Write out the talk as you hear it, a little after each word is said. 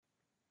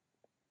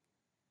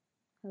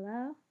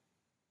Hello?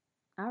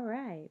 All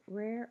right,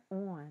 we're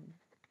on.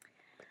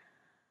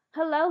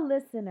 Hello,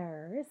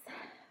 listeners.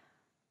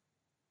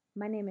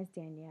 My name is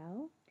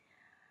Danielle.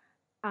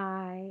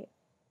 I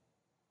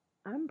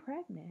I'm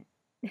pregnant.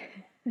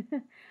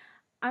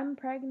 I'm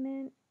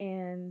pregnant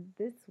and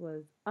this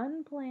was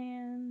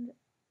unplanned,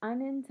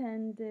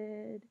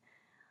 unintended.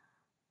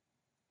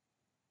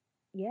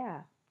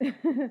 Yeah.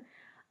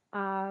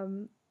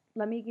 um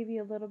Let me give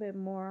you a little bit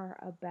more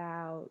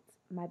about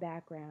my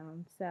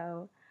background.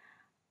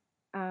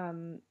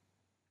 Um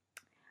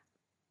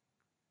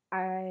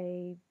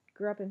I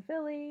grew up in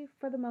Philly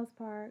for the most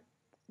part,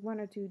 one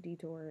or two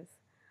detours.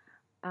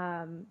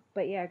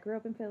 But yeah, I grew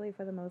up in Philly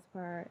for the most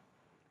part.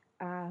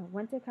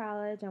 Went to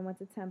college. I went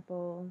to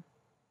Temple,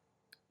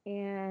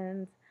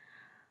 and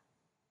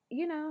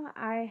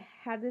I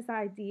had this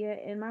idea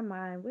in my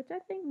mind, which I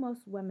think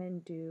most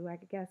women do. I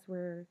guess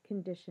we're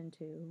conditioned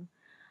to.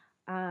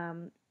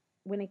 Um,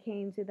 when it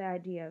came to the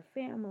idea of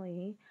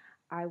family,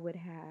 I would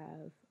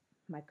have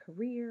my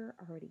career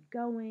already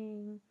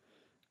going.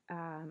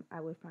 I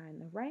would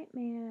find the right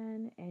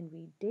man, and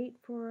we date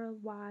for a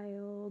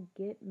while,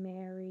 get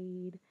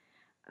married,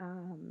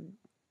 um,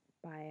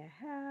 buy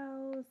a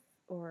house,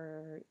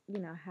 or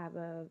have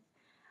a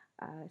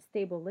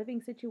stable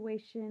living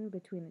situation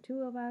between the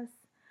two of us,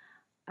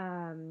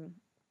 um,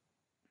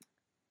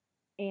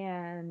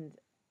 and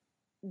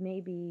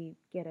maybe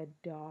get a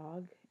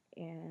dog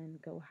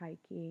and go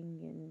hiking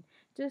and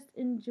just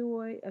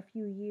enjoy a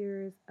few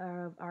years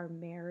of our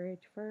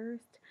marriage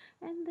first,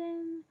 and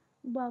then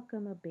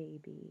welcome a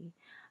baby.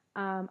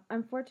 Not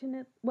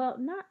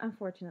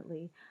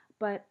unfortunately,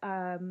 but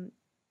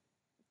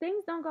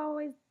things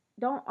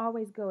don't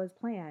always go as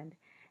planned.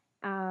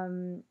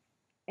 Um,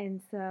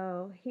 and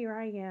so here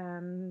I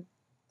am,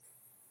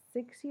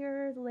 6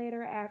 years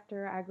later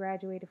after I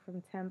graduated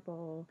from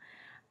Temple.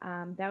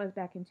 That was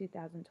back in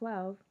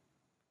 2012.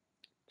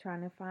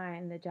 Trying to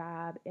find the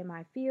job in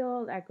my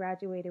field. I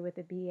graduated with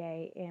a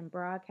BA in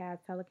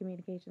broadcast,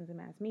 telecommunications, and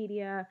mass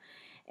media,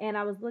 and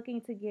I was looking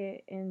to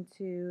get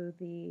into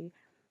the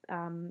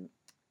um,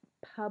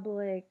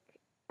 public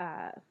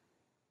uh,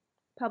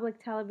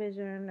 public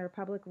television or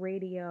public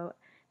radio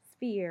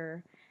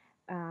sphere.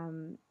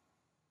 Um,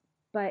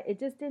 but it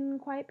just didn't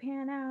quite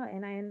pan out,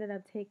 and I ended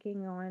up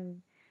taking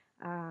on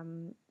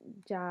um,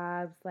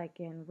 jobs like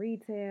in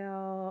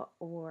retail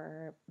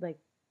or like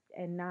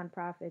in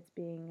nonprofits,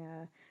 being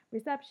a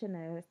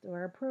receptionist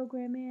or a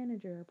program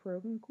manager, a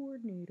program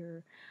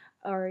coordinator,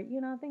 or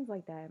things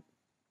like that.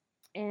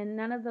 And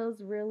none of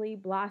those really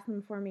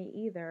blossomed for me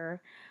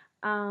either.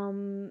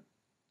 Um,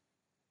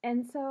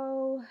 and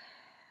so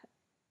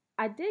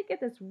I did get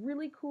this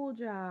really cool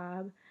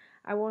job.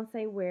 I won't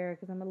say where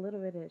because I'm a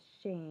little bit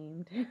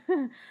ashamed.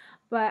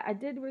 But I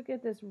did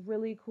get this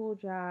really cool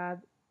job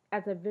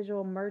as a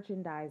visual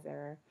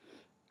merchandiser.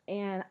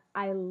 And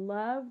I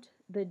loved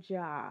the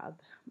job,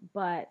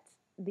 but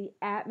the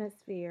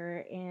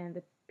atmosphere and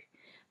the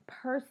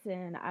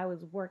person I was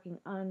working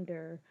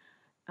under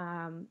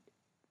um,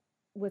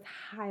 was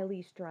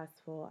highly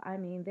stressful. I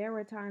mean, there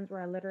were times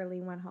where I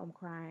literally went home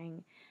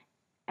crying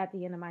at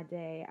the end of my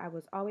day. I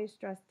was always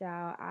stressed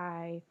out.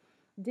 I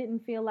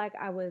didn't feel like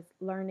I was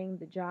learning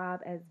the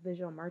job as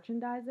visual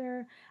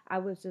merchandiser. I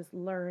was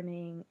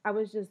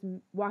just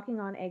walking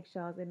on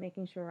eggshells and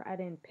making sure I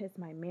didn't piss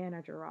my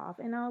manager off.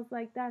 And I was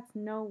like, that's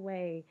no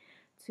way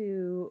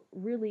to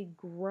really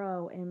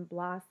grow and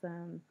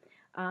blossom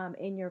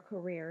in your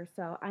career.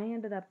 So I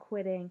ended up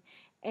quitting.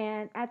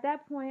 And at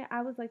that point,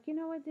 I was like, you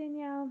know what,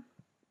 Danielle?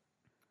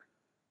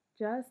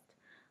 Just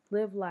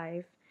live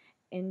life,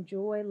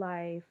 enjoy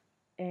life,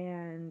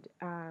 and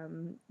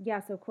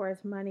yes, of course,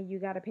 money, you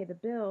got to pay the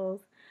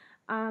bills.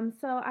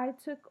 So I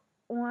took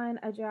on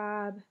a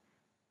job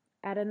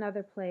at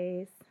another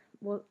place.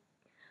 Well,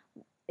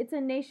 it's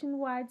a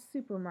nationwide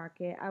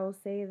supermarket, I will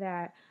say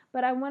that.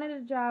 But I wanted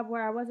a job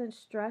where I wasn't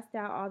stressed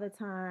out all the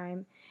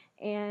time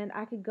and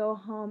I could go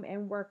home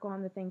and work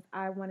on the things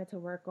I wanted to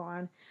work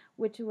on,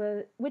 which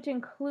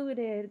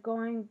included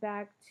going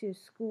back to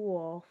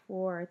school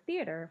for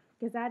theater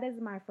because that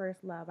is my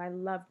first love. I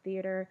love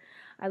theater.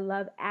 I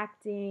love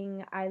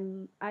acting. I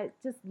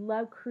just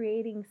love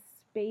creating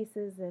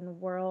spaces and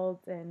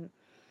worlds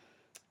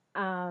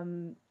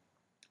um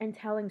and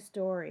telling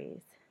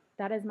stories.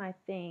 That is my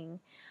thing.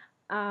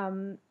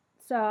 Um,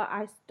 so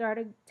I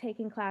started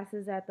taking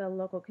classes at the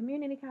local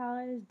community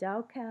college,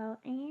 Delco,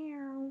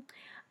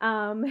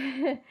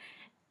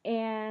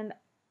 and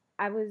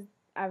I was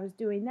I was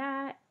doing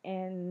that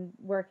and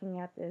working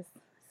at this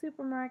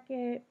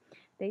supermarket.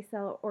 They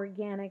sell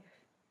organic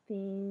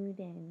food,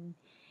 and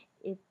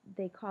it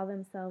they call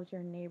themselves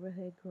your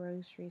neighborhood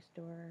grocery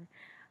store.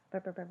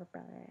 Blah, blah, blah, blah,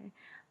 blah.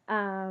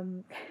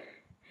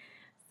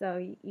 So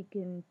you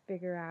can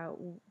figure out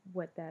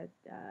what that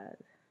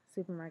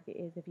supermarket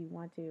is if you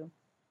want to.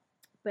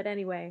 But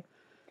anyway,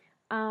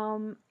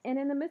 and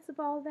in the midst of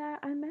all that,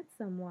 I met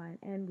someone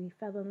and we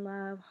fell in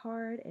love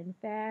hard and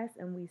fast,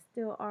 and we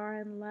still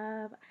are in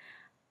love.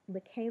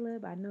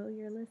 I know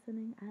you're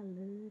listening. I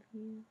love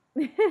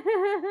you.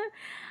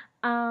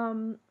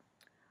 um,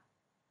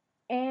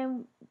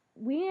 And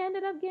we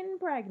ended up getting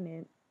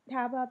pregnant.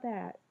 How about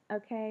that?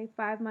 Okay,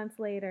 5 months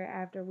later,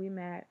 after we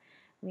met,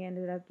 we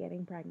ended up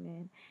getting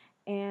pregnant.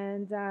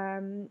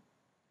 And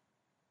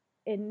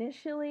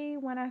initially,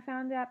 when I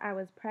found out I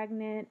was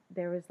pregnant,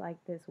 there was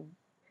like this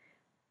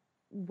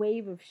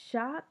wave of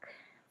shock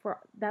for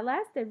that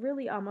lasted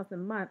really almost a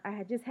month. I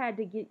had just had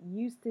to get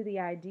used to the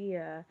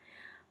idea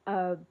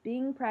of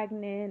being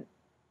pregnant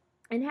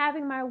and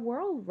having my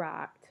world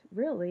rocked,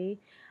 really.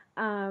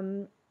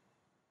 Um,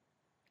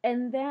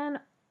 and then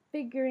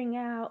figuring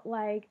out,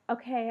 like,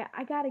 okay,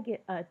 I got to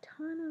get a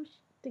ton of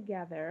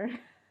together.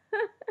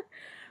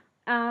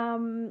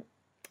 um,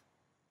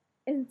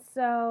 and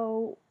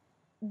so,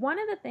 one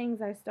of the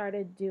things I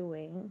started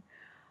doing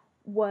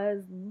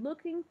was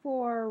looking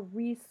for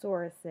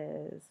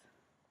resources.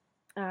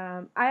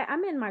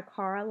 I'm in my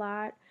car a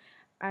lot.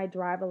 I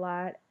drive a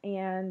lot,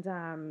 and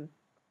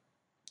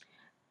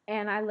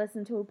I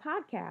listen to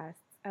podcasts.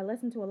 I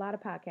listen to a lot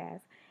of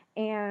podcasts,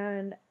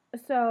 and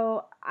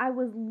so I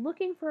was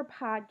looking for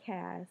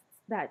podcasts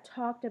that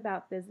talked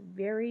about this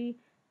very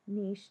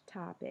niche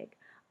topic: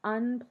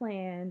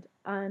 unplanned,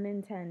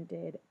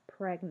 unintended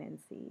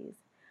pregnancies.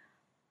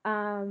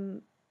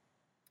 Um,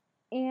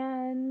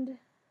 and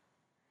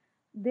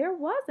there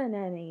wasn't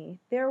any.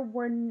 There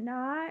were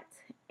not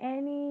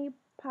any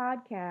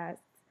podcasts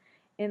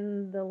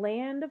in the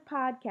land of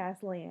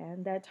podcast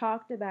land that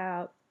talked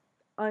about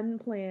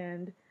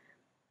unplanned,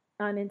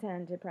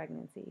 unintended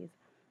pregnancies.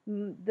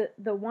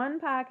 The one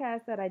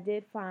podcast that I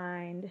did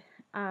find,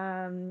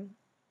 um,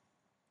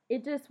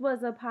 it just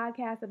was a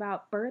podcast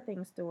about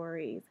birthing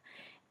stories,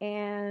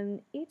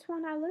 and each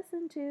one I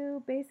listened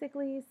to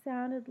basically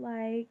sounded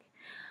like,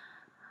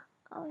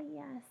 oh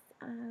yes,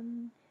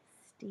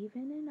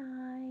 Stephen and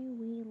I,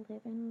 we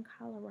live in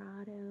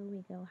Colorado.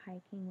 We go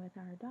hiking with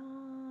our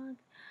dog.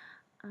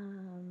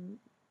 Um,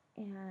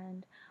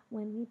 and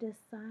when we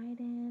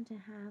decided to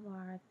have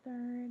our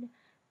third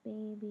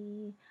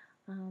baby,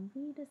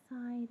 we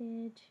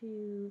decided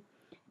to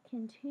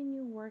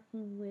continue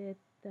working with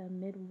the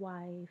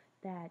midwife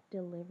that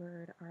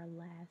delivered our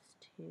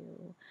last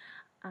two.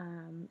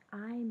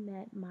 I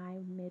met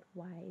my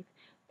midwife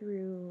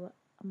through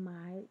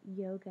my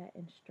yoga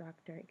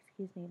instructor,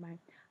 excuse me,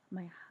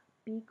 my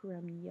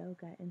Bikram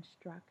yoga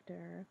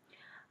instructor.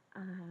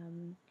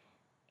 Um,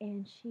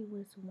 and she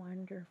was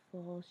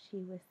wonderful. She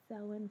was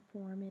so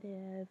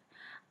informative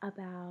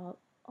about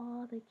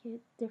all the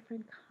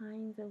different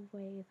kinds of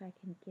ways I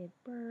can give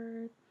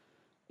birth,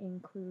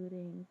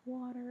 including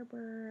water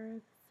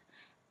births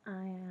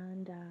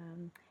and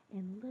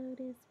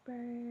lotus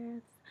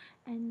births.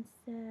 And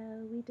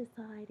so we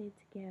decided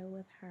to go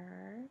with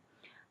her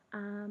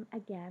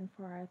again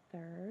for our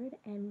third,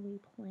 and we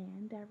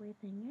planned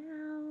everything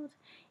out,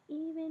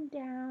 even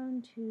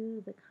down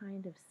to the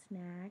kind of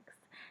snacks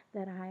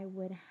that I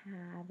would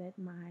have at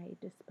my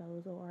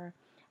disposal, or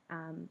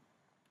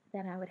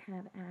that I would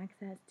have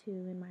access to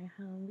in my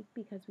home,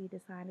 because we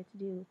decided to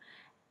do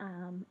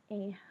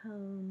a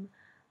home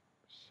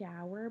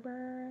shower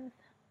birth,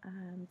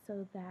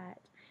 so that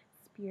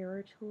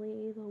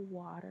spiritually the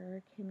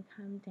water can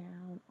come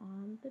down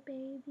on the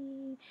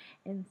baby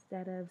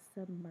instead of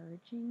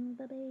submerging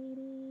the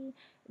baby.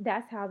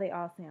 That's how they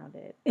all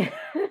sounded.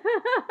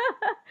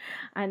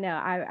 I know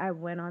I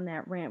went on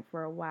that rant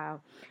for a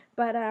while,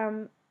 but all of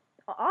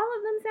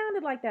them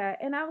sounded like that,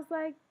 and I was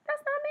like,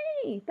 that's not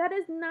me. That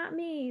is not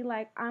me.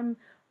 Like, I'm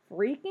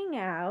freaking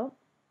out.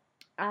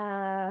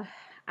 uh,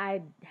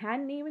 I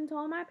hadn't even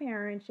told my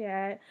parents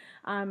yet.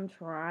 I'm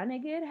trying to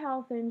get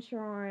health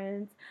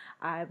insurance.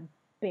 I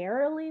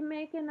barely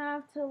make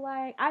enough to,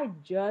 like, I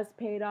just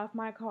paid off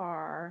my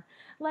car.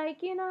 Like,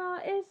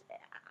 it's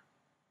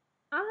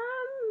I'm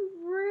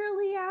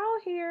really out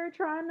here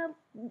trying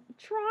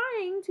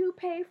to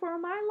pay for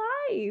my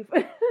life.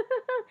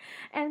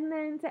 And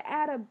then to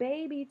add a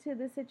baby to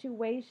the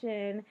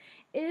situation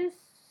is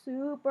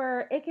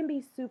it can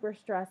be super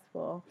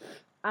stressful.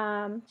 Shout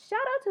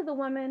out to the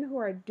women who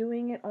are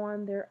doing it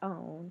on their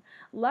own.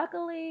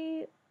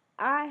 Luckily,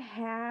 I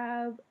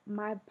have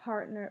my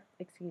partner,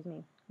 excuse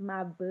me,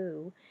 my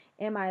boo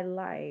in my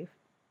life,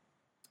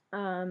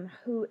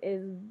 who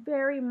is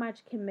very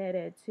much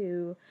committed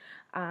to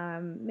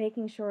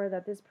making sure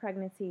that this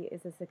pregnancy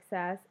is a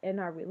success and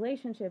our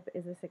relationship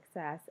is a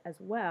success as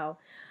well.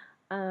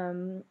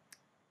 Um,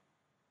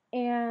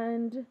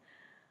 and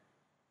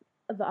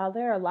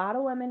there are a lot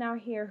of women out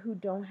here who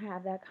don't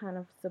have that kind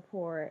of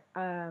support.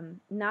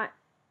 Not,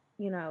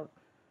 you know,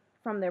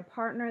 from their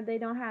partner, they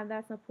don't have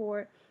that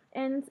support.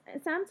 And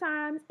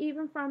sometimes,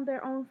 even from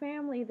their own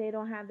family, they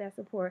don't have that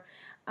support.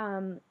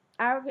 Um,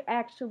 I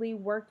actually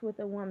worked with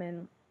a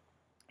woman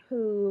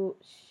who,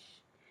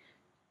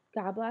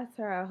 God bless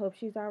her, I hope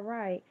she's all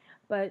right,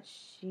 but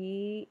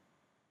she,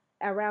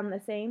 around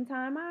the same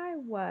time I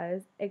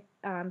was,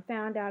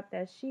 found out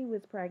that she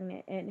was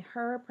pregnant, and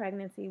her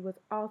pregnancy was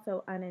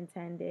also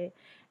unintended.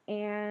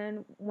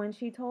 And when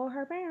she told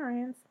her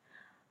parents,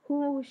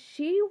 who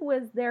she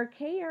was their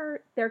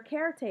caretaker,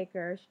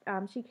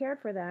 she cared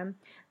for them,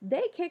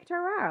 they kicked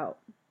her out.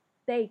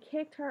 They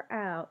kicked her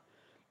out.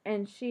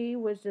 and she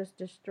was just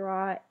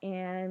distraught.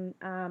 And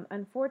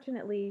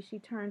unfortunately, she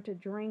turned to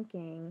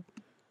drinking.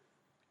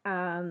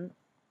 Um,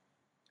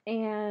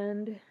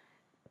 and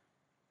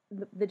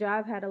the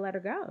job had to let her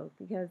go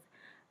because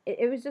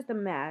it was just a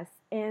mess.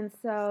 And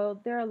so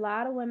there are a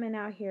lot of women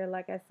out here,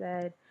 like I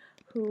said,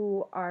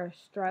 who are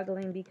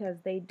struggling because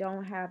they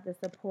don't have the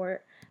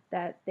support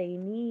that they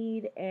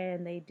need,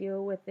 and they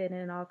deal with it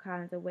in all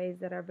kinds of ways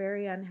that are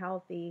very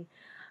unhealthy.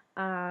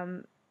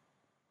 Um,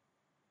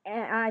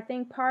 and I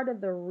think part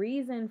of the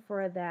reason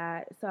for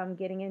that, so I'm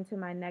getting into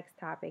my next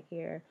topic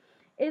here,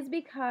 is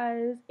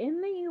because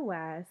in the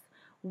US,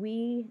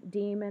 we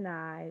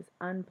demonize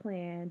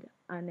unplanned,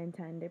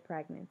 unintended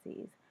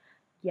pregnancies.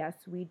 Yes,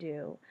 we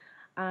do.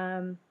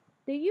 Um,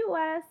 the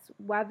US,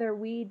 whether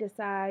we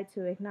decide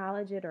to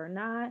acknowledge it or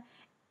not,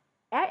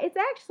 it's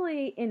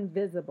actually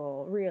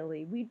invisible,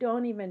 really. We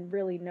don't even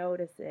really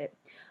notice it.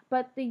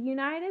 But the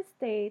United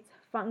States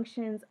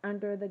functions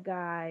under the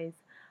guise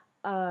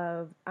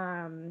of,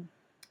 and,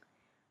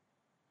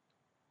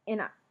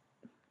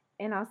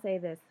 and I'll say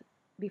this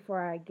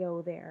before I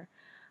go there.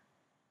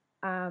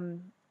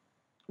 Um,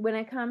 when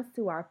it comes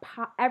to our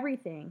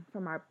everything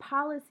from our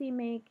policy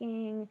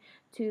making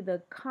to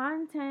the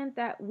content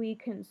that we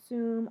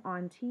consume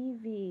on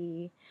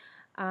TV,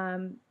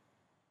 um,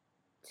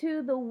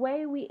 to the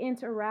way we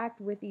interact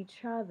with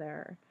each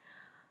other,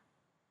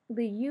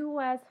 the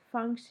U.S.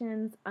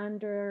 functions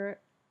under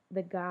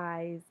the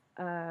guise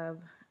of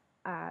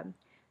um,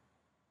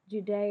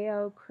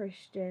 Judeo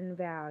Christian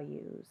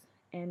values.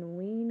 And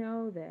we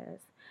know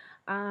this.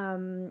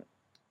 Um,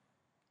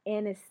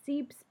 and it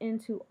seeps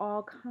into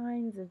all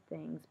kinds of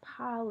things,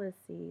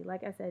 policy,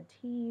 like I said,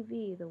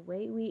 TV, the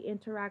way we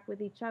interact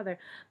with each other,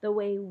 the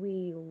way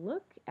we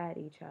look at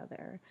each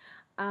other.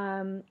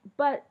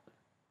 But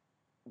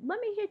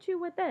let me hit you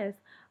with this: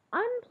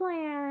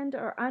 unplanned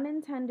or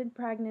unintended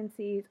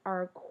pregnancies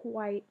are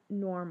quite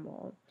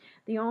normal.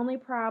 The only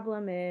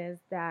problem is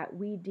that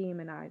we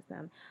demonize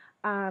them.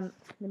 Let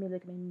me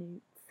look at my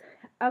notes.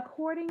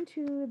 According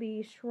to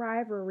the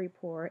Shriver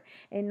Report,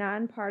 a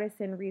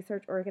nonpartisan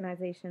research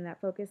organization that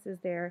focuses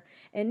their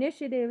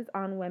initiatives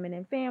on women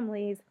and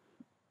families,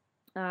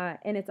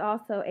 and it's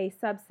also a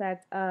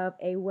subsect of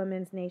a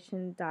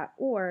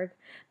womensnation.org.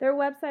 Their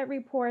website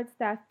reports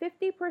that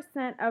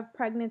 50% of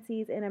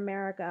pregnancies in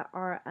America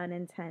are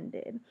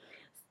unintended.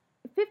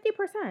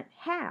 50%,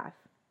 half,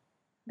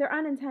 they're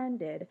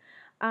unintended.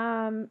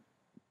 Um,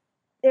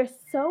 they're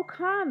so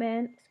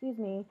common, excuse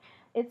me,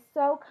 it's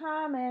so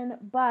common,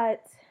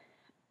 but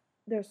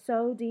they're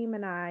so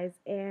demonized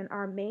and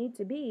are made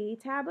to be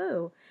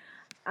taboo.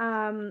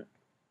 Um,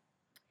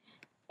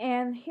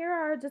 and here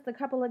are just a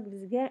couple of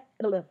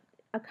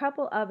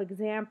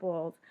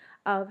examples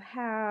of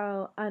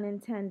how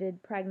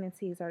unintended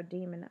pregnancies are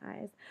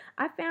demonized.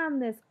 I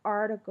found this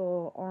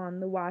article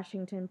on the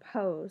Washington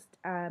Post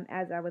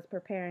as I was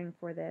preparing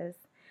for this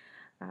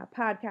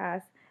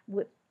podcast.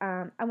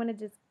 I want to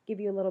just give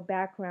you a little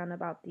background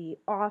about the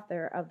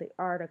author of the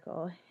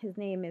article. His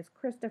name is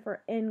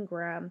Christopher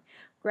Ingram,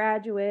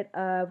 graduate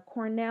of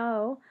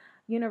Cornell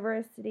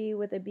University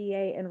with a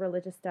BA in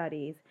religious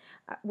studies,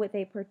 with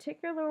a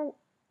particular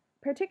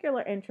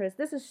interest.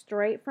 This is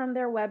straight from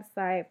their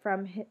website,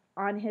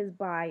 on his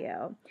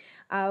bio,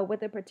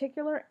 with a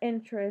particular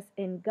interest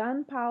in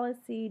gun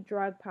policy,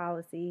 drug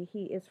policy.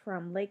 He is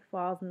from Lake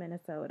Falls,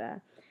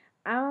 Minnesota.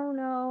 I don't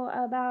know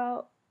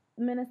about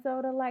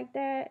Minnesota like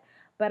that,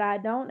 but I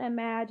don't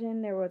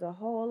imagine there was a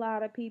whole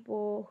lot of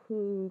people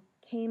who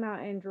came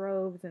out in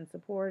droves and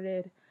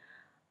supported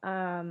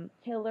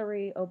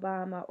Hillary,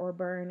 Obama, or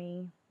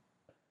Bernie.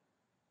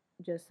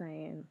 Just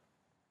saying.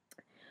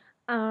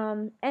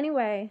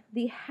 Anyway,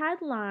 the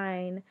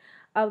headline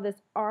of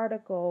this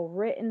article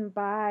written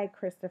by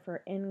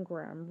Christopher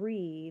Ingram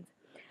reads: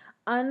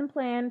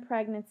 Unplanned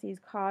pregnancies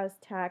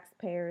cost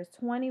taxpayers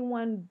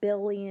 $21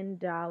 billion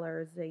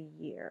a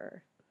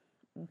year.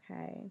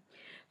 Okay.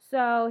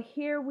 So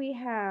here we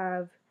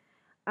have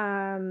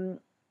um,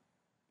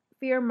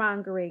 fear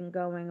mongering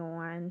going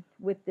on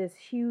with this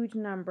huge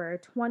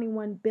number,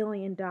 $21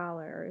 billion.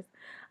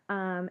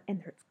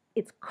 And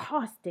it's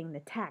costing the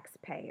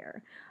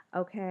taxpayer.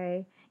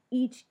 Okay.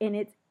 It's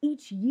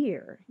each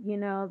year,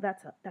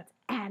 that's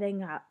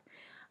adding up.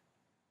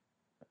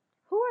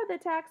 Who are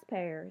the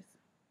taxpayers?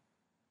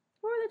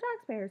 Who are the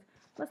taxpayers?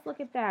 Let's look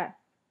at that.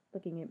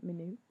 Looking at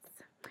minutes.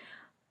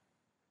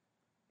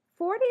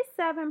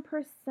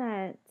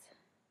 47%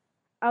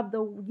 of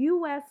the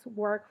U.S.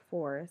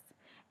 workforce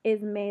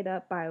is made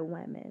up by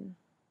women,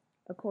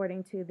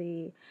 according to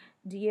the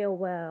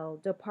DOL,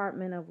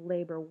 Department of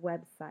Labor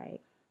website.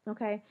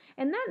 Okay,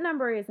 and that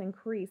number is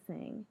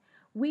increasing.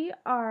 We're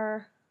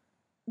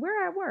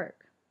at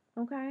work.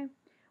 Okay,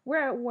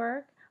 we're at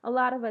work. A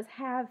lot of us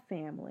have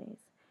families.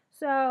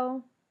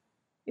 So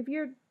if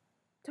you're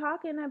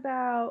talking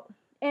about,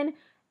 and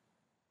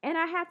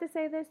I have to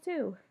say this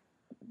too,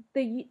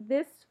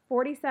 this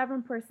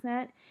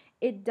 47%,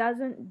 it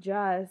doesn't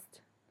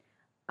just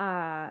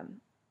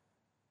um,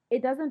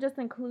 it doesn't just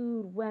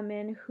include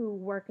women who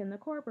work in the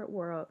corporate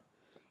world.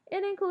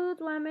 It includes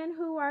women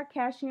who are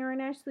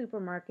cashiering at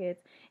supermarkets.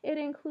 It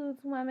includes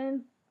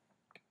women,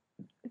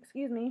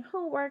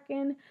 who work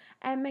in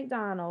at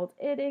McDonald's.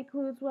 It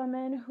includes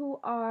women who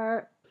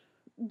are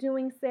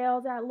doing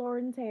sales at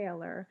Lord and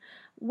Taylor.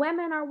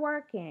 Women are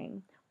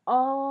working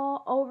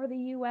all over the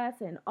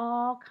US in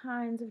all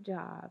kinds of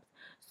jobs.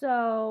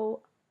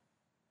 So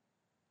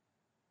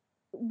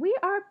we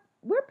are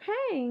we're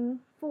paying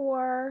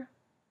for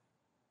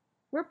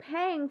we're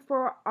paying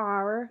for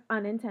our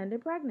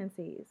unintended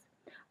pregnancies,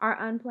 our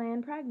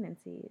unplanned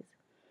pregnancies.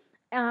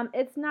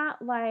 It's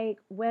not like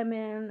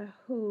women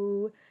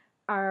who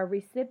are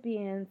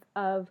recipients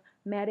of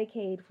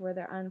Medicaid for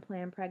their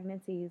unplanned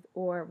pregnancies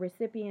or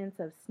recipients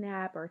of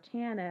SNAP or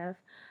TANF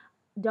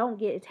don't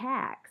get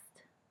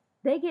taxed.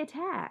 They get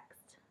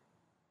taxed.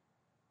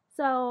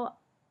 So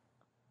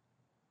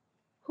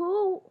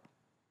who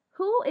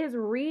who is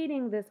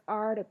reading this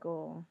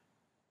article?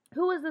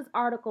 Who is this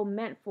article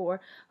meant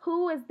for?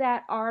 Who is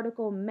that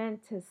article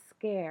meant to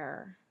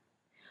scare?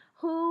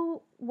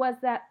 Who was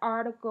that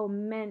article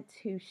meant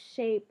to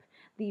shape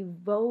the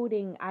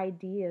voting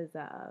ideas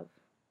of?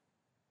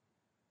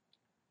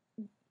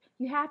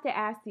 You have to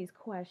ask these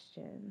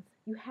questions.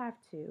 You have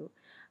to.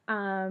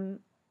 Um,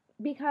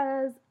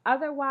 because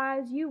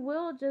otherwise, you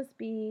will just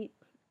be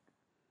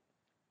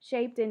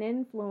shaped and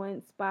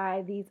influenced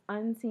by these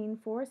unseen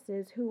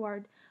forces who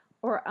are,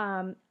 or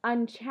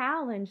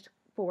unchallenged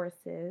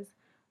forces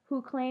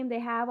who claim they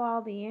have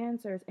all the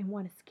answers and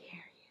want to scare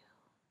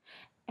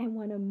you and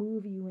want to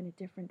move you in a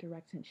different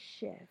direction,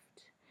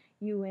 shift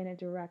you in a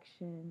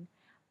direction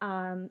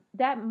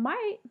that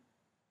might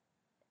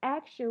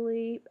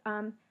actually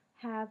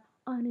have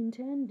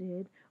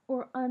unintended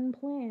or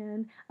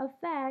unplanned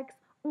effects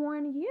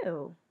on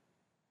you.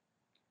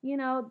 You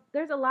know,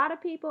 there's a lot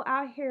of people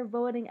out here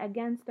voting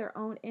against their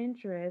own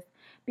interests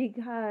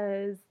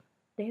because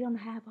they don't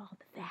have all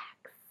the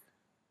facts.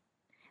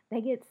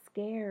 They get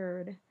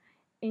scared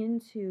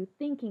into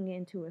thinking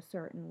into a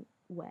certain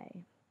way.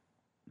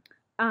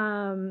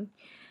 Um,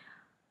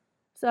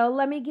 so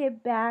let me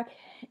get back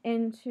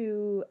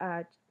into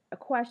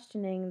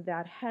questioning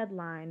that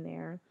headline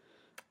there.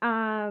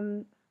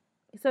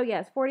 So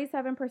yes,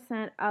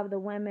 47% of the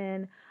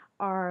women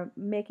are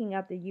making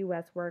up the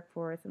U.S.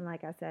 workforce, and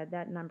like I said,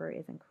 that number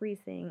is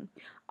increasing.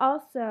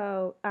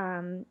 Also,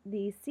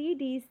 the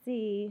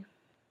CDC,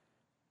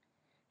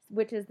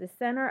 which is the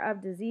Center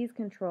of Disease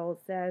Control,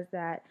 says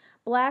that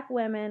Black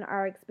women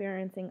are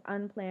experiencing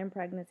unplanned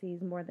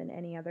pregnancies more than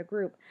any other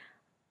group.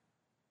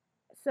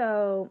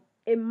 So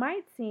it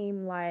might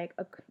seem like,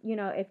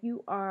 if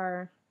you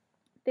are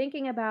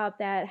thinking about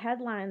that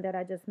headline that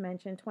I just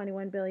mentioned,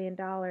 $21 billion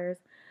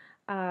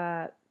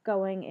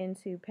going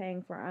into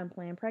paying for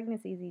unplanned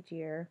pregnancies each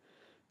year,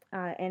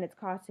 and it's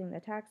costing the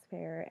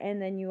taxpayer.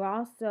 And then you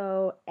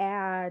also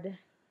add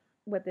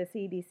what the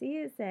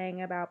CDC is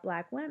saying about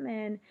Black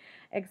women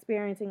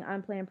experiencing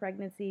unplanned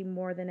pregnancy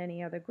more than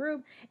any other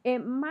group, it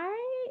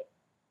might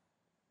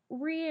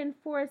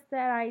reinforce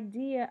that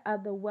idea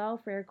of the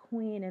welfare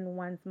queen in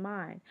one's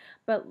mind.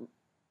 But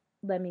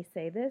let me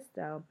say this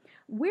though,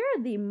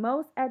 we're the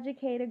most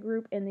educated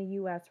group in the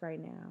US right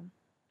now.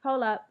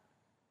 Hold up.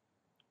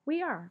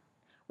 We are.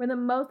 We're the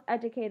most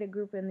educated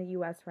group in the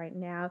US right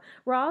now.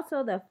 We're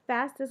also the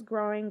fastest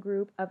growing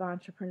group of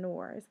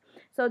entrepreneurs.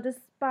 So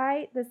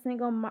despite the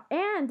single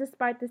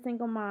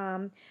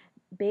mom,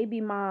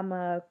 baby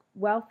mama,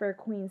 welfare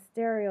queen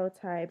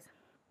stereotypes,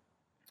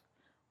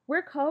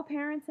 we're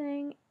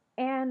co-parenting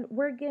and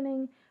we're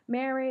getting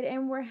married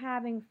and we're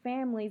having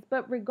families.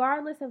 But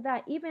regardless of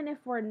that, even if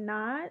we're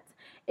not,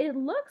 it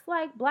looks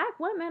like Black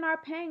women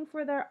are paying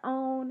for their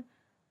own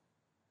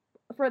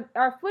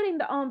are footing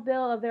the own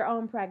bill of their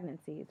own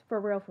pregnancies, for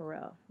real, for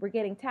real. We're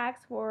getting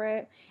taxed for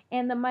it,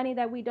 and the money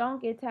that we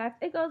don't get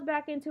taxed, it goes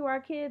back into our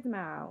kids'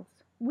 mouths.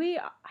 We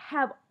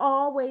have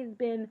always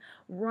been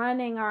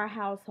running our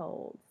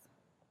households.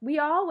 We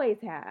always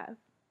have.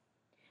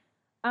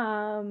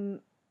 Um,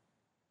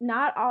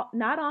 not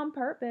on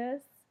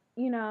purpose,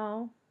 you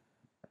know.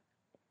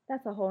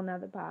 That's a whole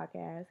nother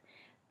podcast.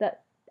 The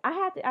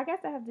I guess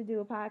I have to do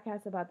a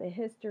podcast about the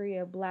history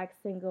of Black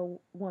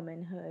single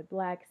womanhood,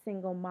 Black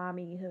single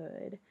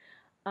mommyhood.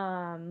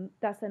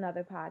 That's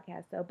another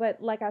podcast though.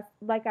 But like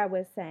I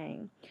was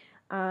saying,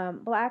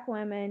 Black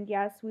women,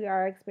 yes, we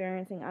are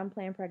experiencing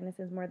unplanned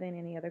pregnancies more than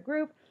any other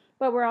group,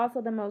 but we're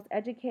also the most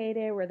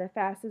educated. We're the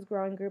fastest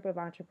growing group of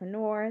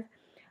entrepreneurs,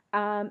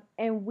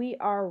 and we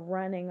are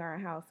running our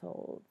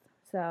households.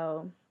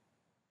 So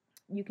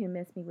you can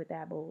miss me with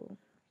that bull.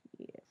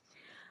 Yeah.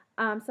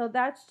 So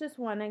that's just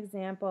one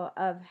example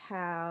of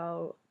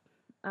how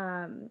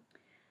um,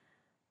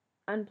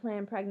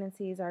 unplanned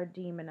pregnancies are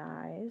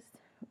demonized.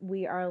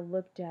 We are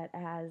looked at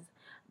as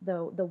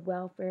the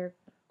welfare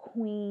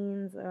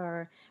queens,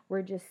 or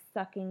we're just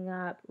sucking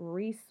up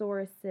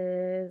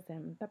resources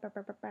and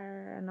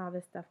and all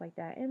this stuff like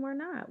that. And we're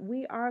not.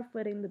 We are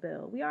footing the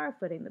bill. We are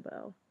footing the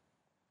bill.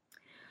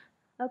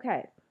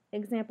 Okay,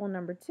 example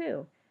number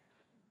 2.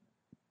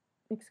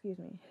 Excuse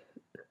me.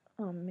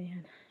 Oh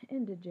man,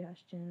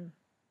 indigestion.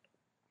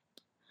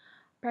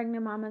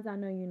 Pregnant mamas, I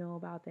know you know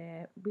about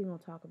that. We're gonna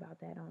talk about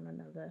that on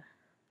another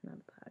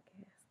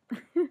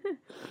podcast.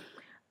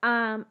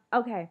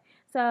 Okay.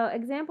 So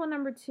example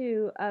number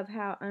two of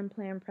how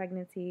unplanned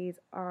pregnancies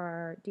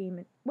are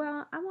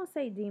well, I won't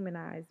say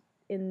demonized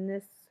in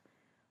this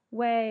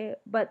way,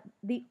 but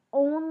the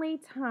only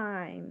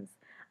times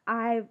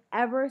I've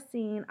ever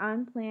seen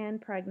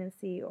unplanned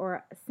pregnancy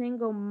or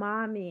single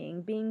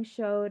momming being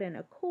showed in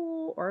a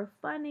cool or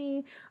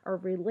funny or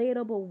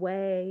relatable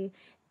way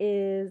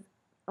is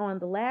on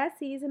the last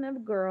season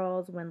of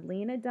Girls when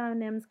Lena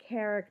Dunham's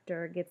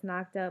character gets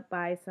knocked up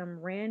by some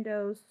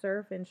rando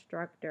surf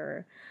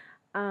instructor.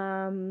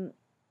 Um,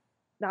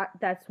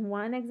 that's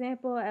one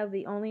example of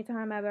the only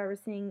time I've ever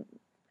seen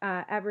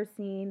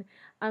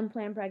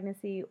unplanned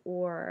pregnancy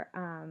or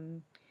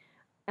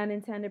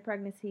unintended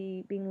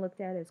pregnancy being looked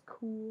at as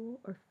cool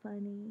or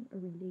funny or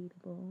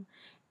relatable.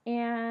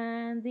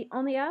 And the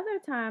only other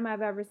time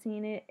I've ever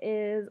seen it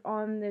is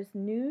on this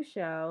new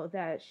show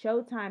that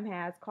Showtime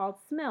has called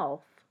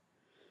SMILF.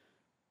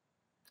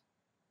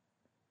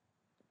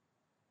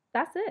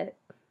 That's it.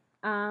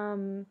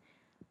 Um,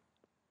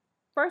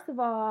 First of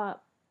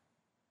all,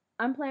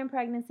 unplanned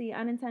pregnancy,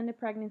 unintended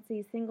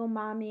pregnancy, single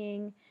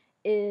momming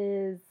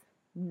is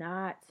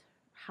not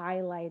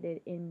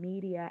highlighted in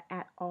media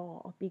at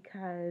all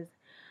because,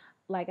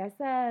 like I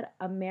said,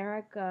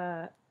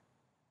 America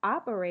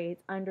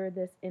operates under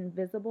this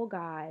invisible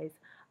guise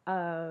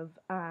of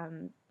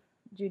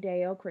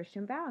Judeo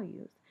Christian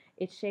values.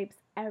 It shapes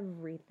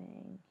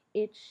everything.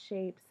 It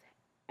shapes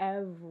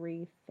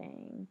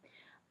everything.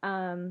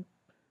 Um,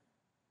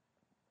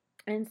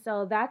 and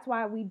so that's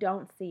why we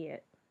don't see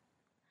it.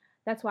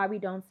 That's why we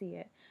don't see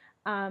it.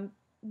 Um,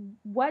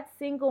 what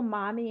single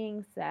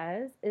mommying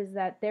says is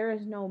that there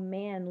is no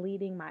man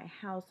leading my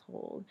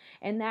household.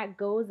 And that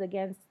goes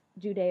against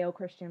Judeo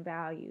Christian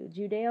value.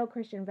 Judeo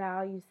Christian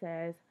value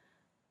says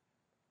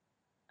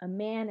a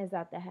man is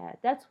at the head.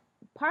 That's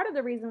part of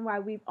the reason why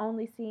we've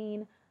only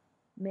seen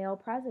male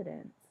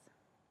presidents.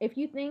 If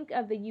you think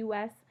of the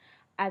US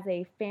as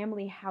a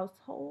family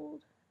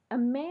household, a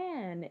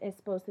man is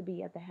supposed to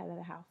be at the head of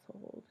the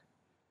household,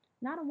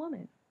 not a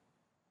woman.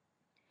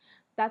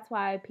 That's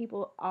why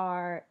people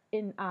are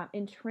in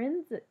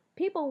intrinsic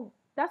people.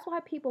 That's why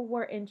people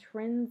were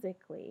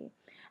intrinsically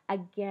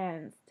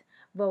against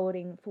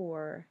voting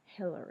for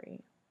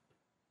Hillary.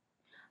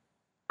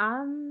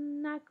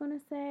 I'm not gonna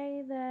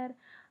say that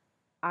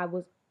I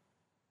was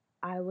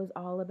I was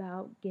all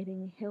about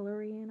getting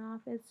Hillary in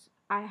office.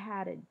 I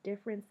had a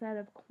different set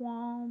of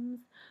qualms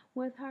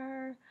with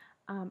her.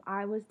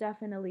 I was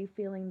definitely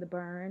feeling the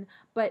burn,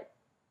 but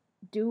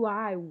do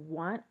I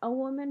want a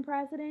woman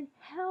president?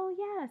 Hell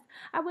yes.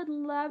 I would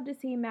love to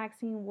see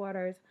Maxine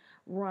Waters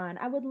run.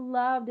 I would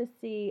love to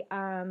see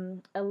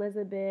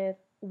Elizabeth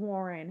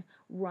Warren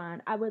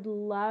run. I would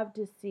love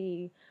to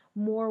see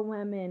more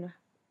women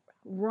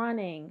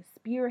running,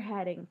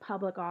 spearheading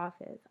public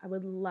office. I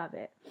would love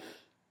it.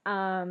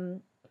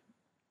 Um,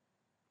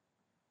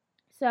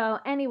 so,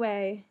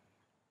 anyway,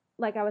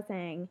 like I was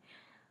saying,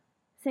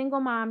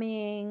 single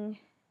momming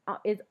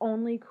is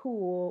only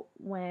cool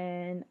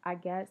when I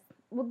guess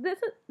well this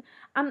is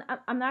I'm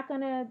not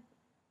gonna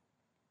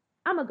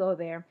I'm gonna go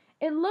there.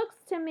 It looks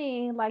to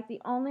me like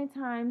the only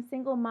time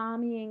single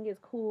mommying is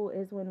cool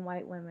is when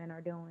white women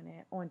are doing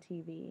it on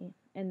TV,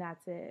 and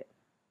that's it.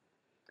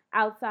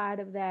 Outside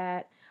of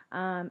that,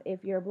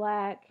 if you're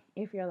black,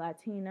 if you're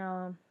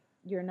Latino,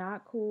 you're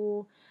not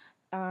cool.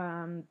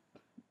 Um,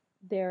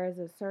 there is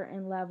a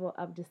certain level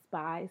of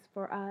despise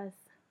for us.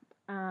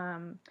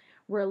 Um,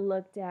 we're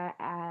looked at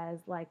as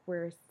like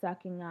we're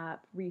sucking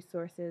up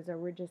resources or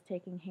we're just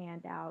taking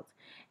handouts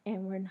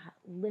and we're not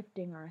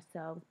lifting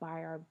ourselves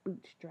by our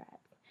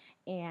bootstraps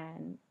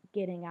and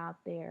getting out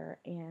there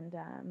and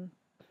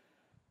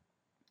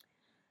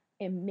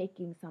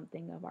making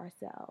something of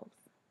ourselves,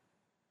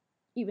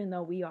 even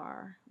though we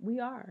are.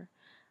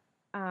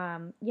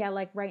 Yeah,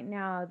 like right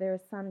now,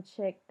 there's some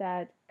chick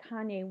that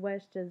Kanye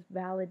West just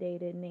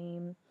validated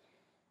named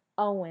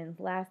Owens,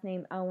 last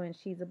name Owens.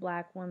 She's a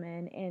black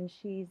woman, and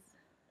she's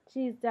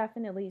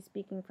definitely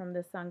speaking from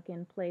the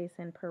sunken place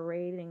and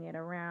parading it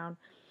around.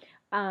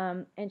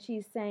 And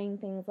she's saying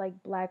things like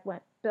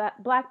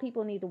black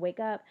people need to wake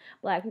up.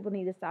 Black people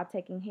need to stop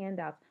taking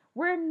handouts.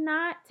 We're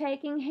not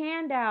taking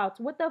handouts.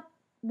 What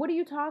are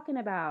you talking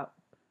about?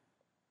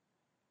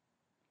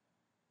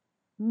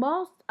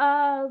 Most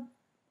of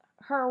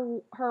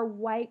her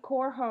white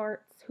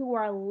cohorts who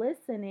are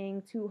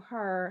listening to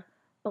her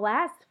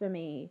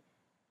blasphemy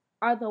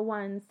are the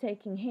ones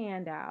taking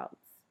handouts.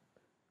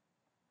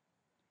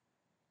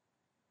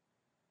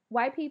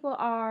 White people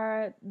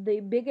are the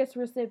biggest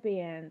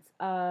recipients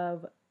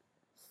of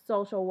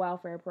social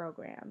welfare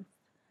programs.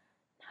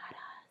 Not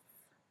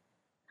us.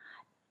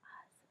 Not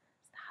us.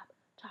 Stop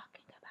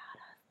talking about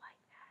us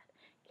like that.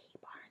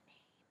 Keep our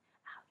name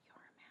out your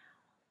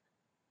mouth.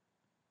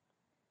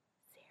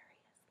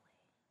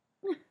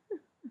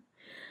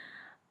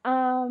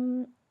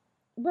 Seriously.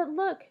 But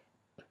look,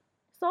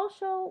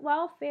 social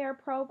welfare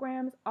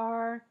programs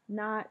are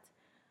not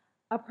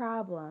a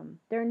problem.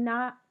 They're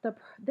not the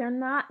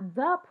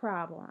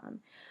problem.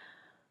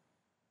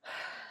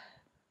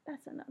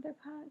 That's another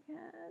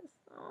podcast.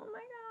 Oh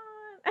my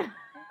god.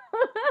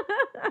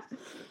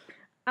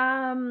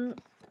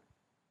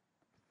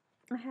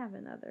 I have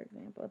another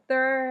example.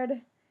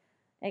 Third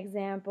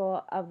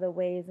example of the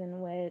ways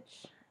in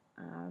which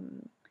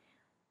um,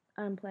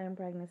 unplanned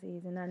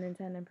pregnancies and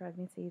unintended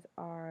pregnancies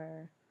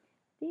are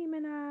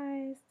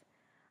demonized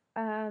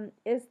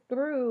is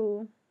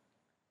through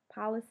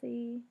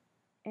policy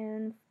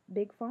and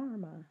big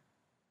pharma.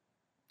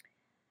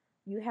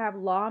 You have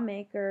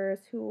lawmakers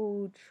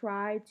who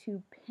try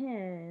to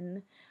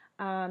pin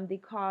the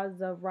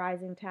cause of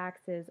rising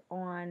taxes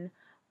on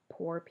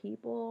poor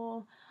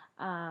people,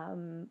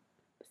 um,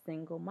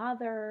 single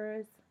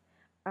mothers,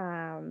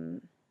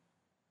 um,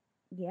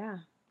 yeah,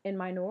 and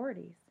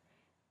minorities.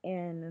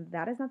 And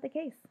that is not the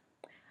case.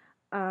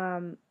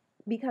 Um,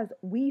 because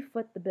we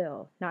foot the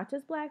bill, not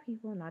just black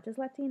people, not just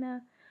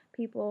Latina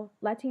people,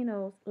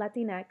 Latinos,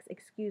 Latinx,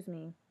 excuse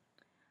me,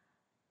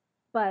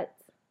 but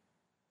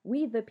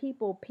we the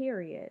people,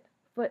 period,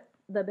 foot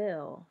the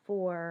bill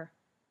for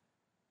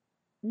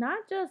not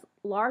just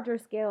larger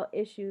scale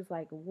issues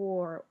like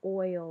war,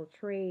 oil,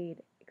 trade,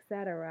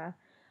 etc.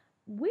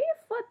 We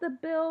foot the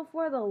bill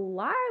for the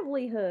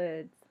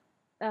livelihoods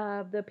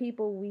of the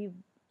people we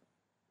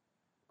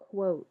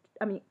quote.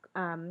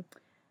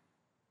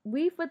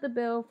 We foot the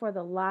bill for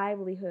the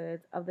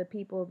livelihoods of the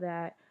people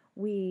that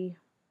we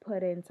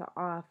put into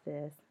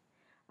office,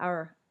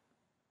 our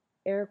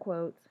air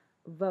quotes,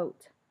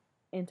 vote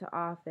into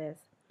office.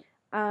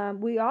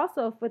 We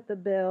also foot the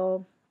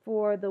bill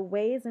for the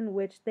ways in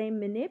which they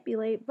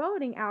manipulate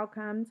voting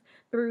outcomes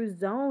through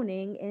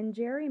zoning and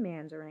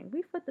gerrymandering.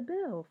 We foot the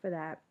bill for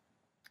that.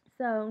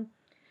 So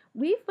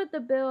we foot the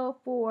bill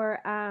for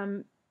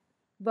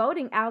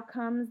voting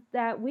outcomes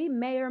that we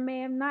may or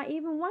may have not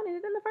even wanted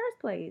in the first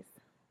place.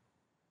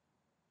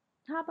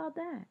 How about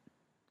that?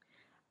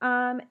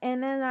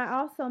 And then I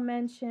also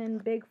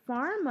mentioned Big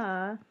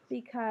Pharma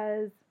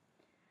because,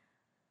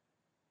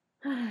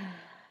 I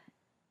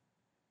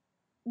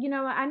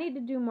need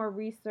to do more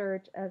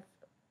research as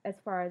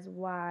far as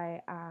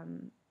why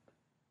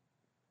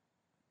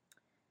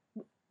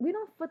we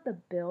don't foot the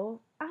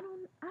bill. I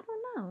don't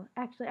know.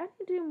 Actually, I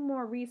need to do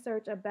more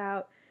research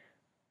about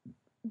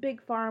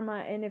Big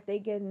Pharma and if they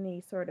get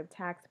any sort of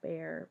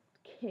taxpayer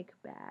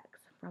kickbacks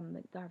from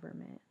the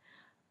government.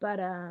 But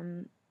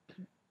oh,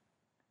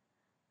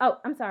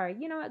 I'm sorry.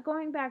 You know what?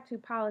 Going back to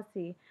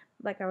policy,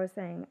 like I was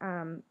saying,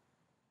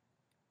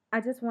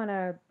 I just want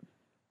to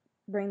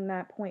bring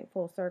that point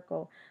full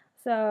circle.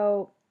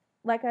 So,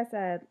 like I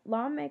said,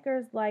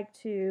 lawmakers like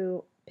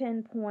to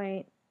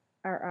pinpoint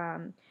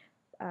or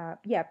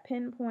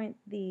pinpoint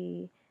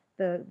the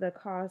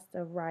cost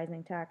of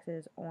rising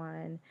taxes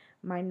on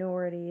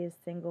minorities,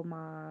 single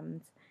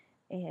moms,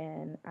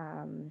 and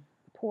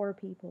poor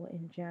people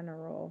in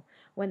general.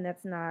 When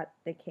that's not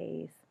the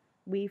case,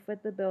 we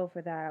foot the bill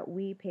for that.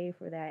 We pay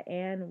for that,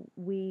 and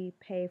we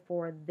pay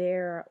for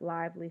their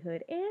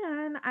livelihood.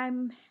 And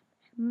I'm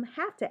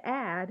have to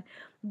add,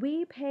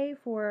 we pay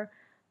for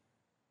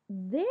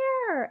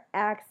their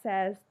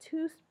access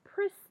to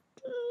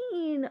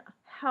pristine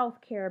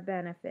healthcare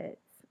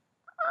benefits.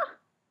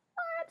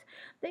 What?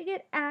 They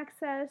get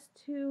access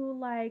to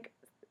like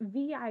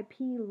VIP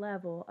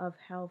level of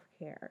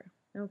healthcare,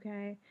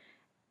 okay?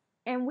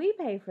 And we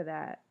pay for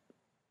that.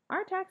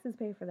 Our taxes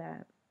pay for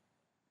that.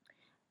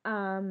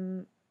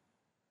 Um,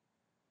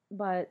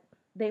 but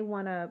they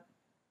want to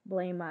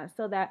blame us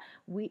so that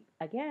we,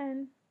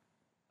 again,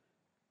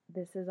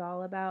 this is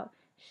all about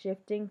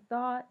shifting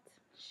thoughts,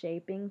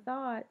 shaping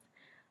thoughts.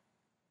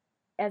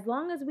 As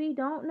long as we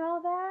don't know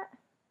that,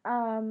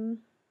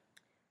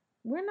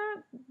 we're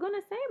not going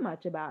to say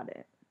much about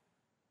it.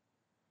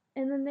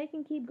 And then they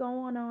can keep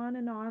going on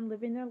and on,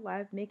 living their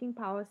life, making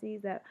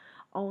policies that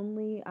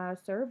only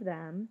serve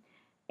them.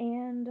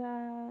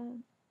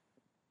 And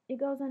it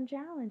goes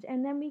unchallenged.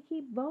 And then we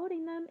keep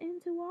voting them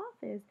into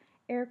office.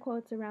 Air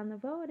quotes around the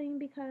voting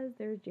because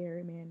there's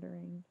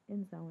gerrymandering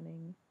and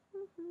zoning.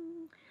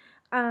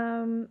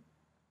 um,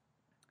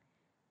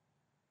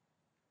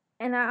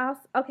 and I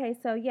also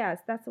so yes,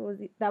 that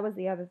was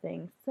the other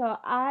thing. So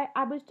I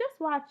was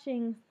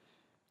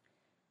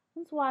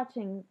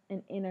watching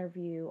an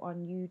interview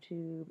on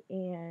YouTube,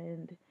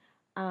 and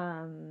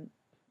um,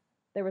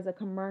 there was a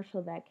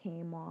commercial that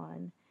came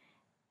on,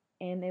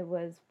 and it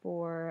was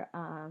for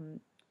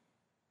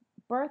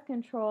birth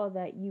control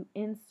that you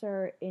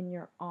insert in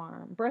your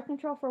arm. Birth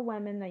control for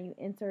women that you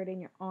insert in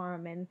your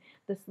arm, and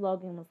the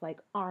slogan was like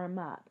 "Arm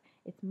up."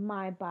 It's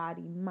my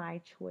body,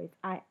 my choice.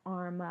 I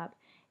arm up,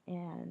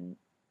 and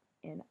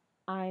and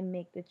I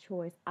make the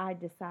choice. I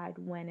decide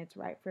when it's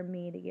right for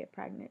me to get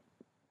pregnant.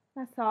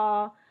 That's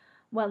all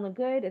well and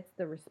good. It's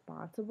the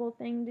responsible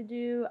thing to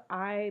do.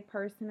 I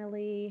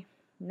personally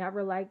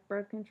never liked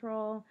birth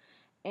control.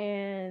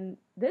 And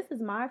this is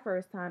my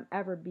first time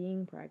ever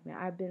being pregnant.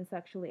 I've been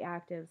sexually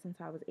active since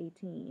I was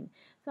 18.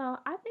 So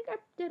I think I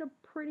did a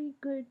pretty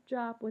good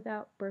job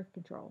without birth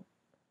control.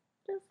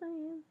 Just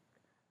saying.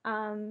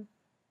 Um,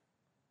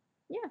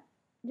 Yeah,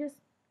 just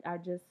I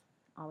just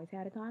always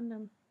had a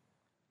condom.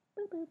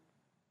 Boop boop.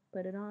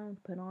 Put it on.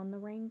 Put on the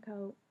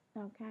raincoat.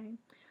 Okay.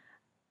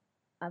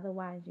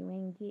 Otherwise, you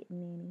ain't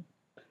getting any.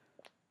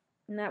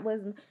 And that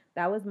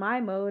was my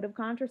mode of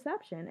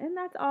contraception, and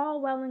that's all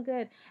well and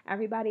good.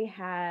 Everybody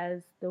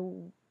has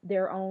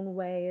their own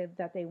way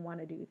that they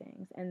want to do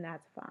things, and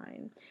that's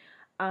fine.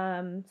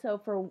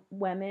 So for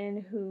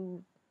women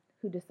who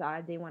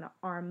decide they want to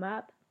arm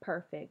up,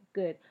 perfect,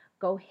 good,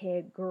 go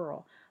ahead,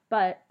 girl.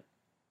 But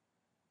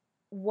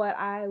what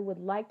I would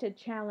like to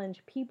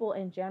challenge people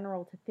in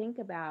general to think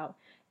about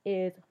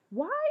is,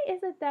 why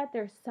is it that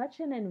there's such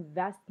an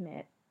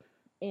investment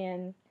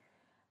in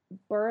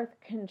birth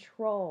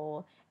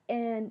control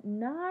and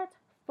not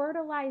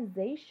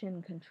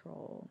fertilization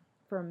control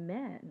for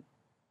men?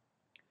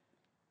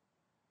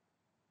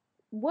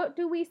 What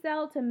do we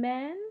sell to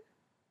men?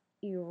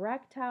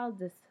 Erectile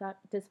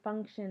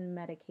dysfunction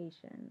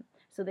medication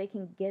so they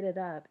can get it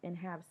up and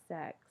have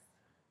sex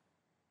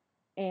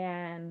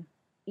and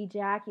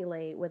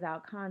ejaculate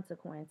without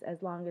consequence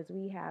as long as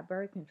we have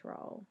birth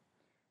control.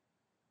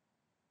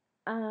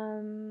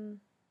 Um,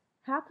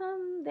 how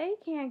come they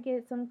can't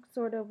get some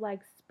sort of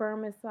like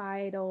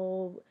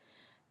spermicidal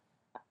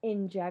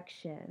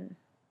injection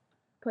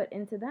put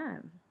into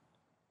them?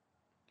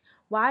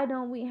 Why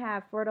don't we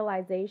have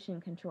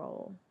fertilization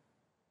control?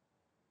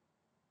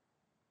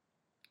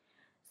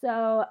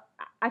 So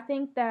I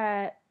think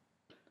that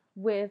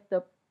with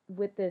the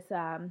with this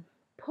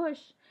push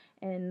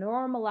and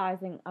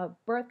normalizing of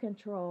birth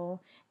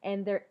control,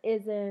 and there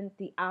isn't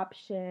the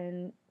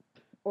option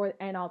or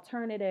an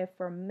alternative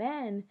for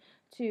men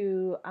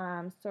to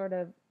sort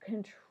of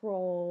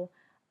control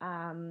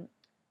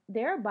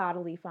their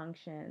bodily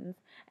functions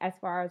as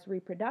far as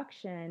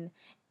reproduction,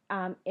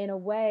 in a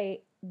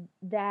way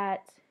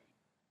that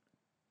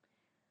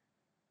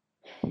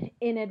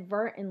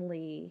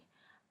inadvertently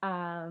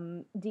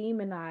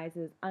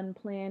demonizes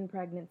unplanned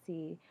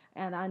pregnancy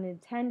and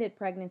unintended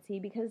pregnancy,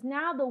 because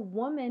now the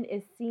woman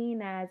is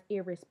seen as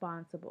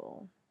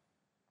irresponsible.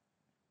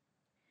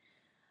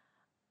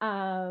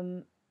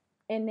 Um,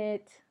 and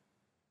it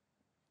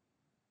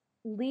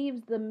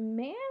leaves the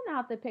man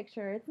out the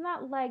picture. It's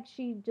not like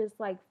she just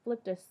like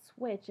flipped a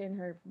switch in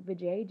her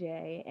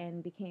vajayjay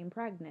and became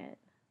pregnant.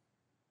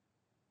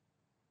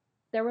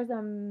 There was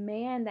a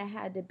man that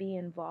had to be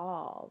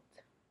involved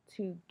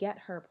to get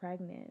her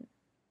pregnant.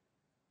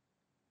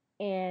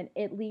 And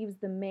it leaves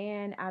the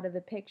man out of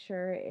the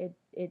picture.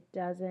 It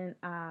doesn't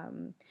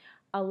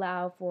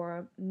allow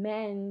for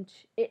men.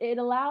 It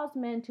allows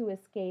men to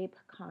escape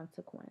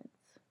consequence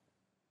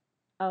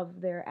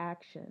of their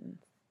actions.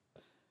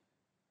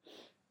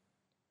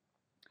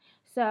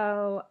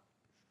 So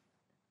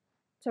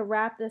to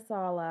wrap this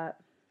all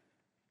up,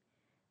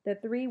 the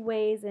three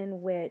ways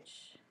in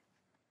which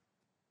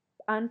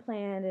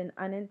unplanned and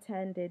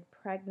unintended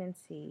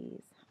pregnancies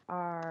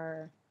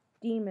are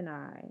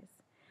demonized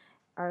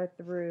are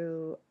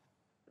through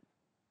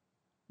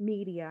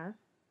media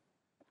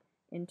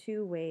in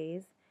two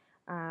ways.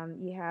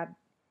 You have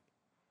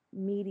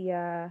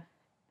media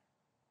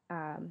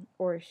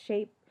or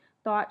shape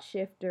thought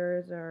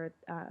shifters, or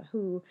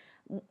who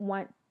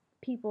want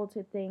people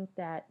to think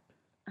that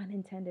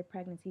unintended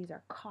pregnancies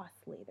are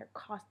costly, they're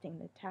costing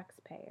the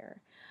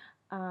taxpayer.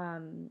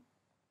 Um,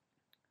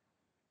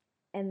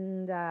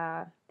 and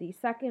the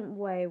second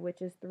way,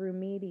 which is through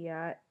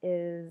media,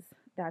 is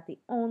that the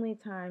only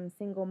time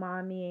single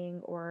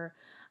mommying or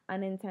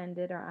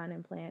unintended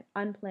or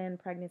unplanned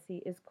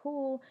pregnancy is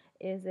cool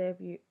is if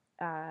you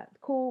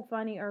cool,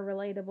 funny, or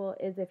relatable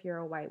is if you're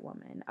a white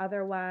woman.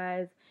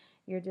 Otherwise,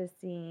 you're just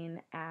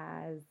seen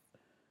as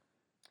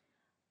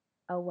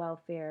a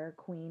welfare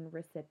queen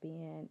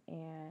recipient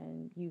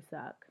and you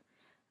suck.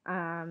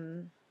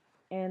 Um,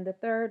 and the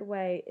third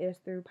way is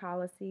through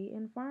policy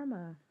and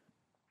pharma.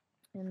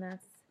 And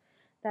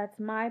that's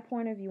my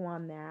point of view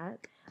on that.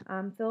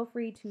 Feel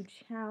free to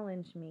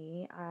challenge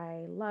me.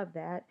 I love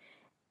that.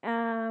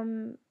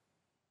 Um,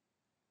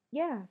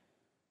 yeah.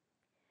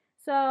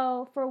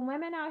 So for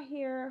women out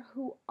here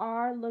who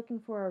are looking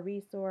for a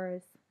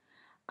resource,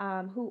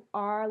 who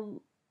are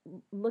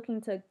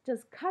looking to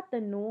just cut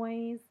the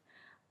noise,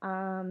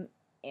 um,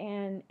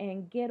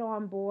 and get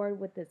on board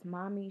with this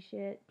mommy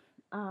shit,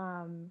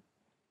 um,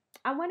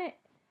 I want to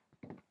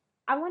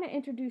I want to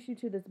introduce you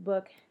to this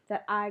book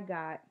that I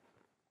got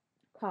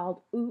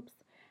called "Oops: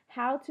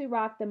 How to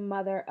Rock the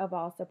Mother of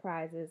All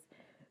Surprises."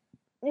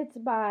 It's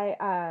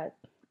by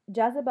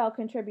Jezebel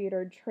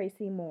contributor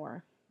Tracy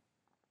Moore.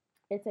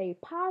 It's a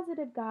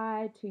positive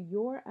guide to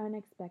your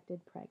unexpected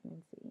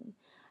pregnancy.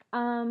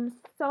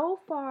 So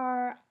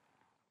far,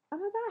 I'm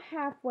about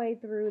halfway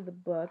through the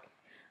book.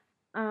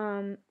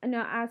 No,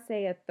 I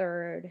say a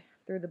third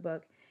through the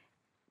book,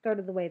 third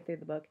of the way through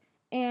the book.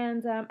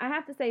 And I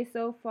have to say,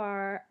 so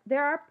far,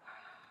 there are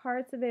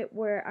parts of it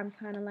where I'm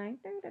kind of like,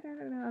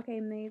 okay,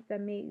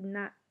 that may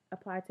not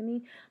apply to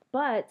me.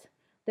 But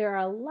there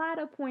are a lot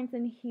of points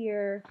in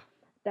here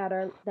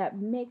that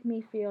make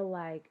me feel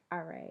like,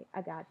 all right,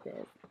 I got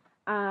this.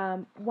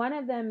 One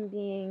of them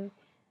being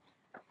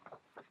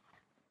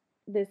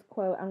this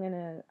quote. I'm going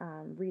to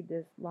read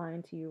this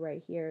line to you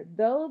right here.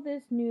 Though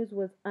this news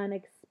was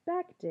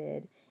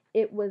unexpected,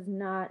 it was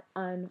not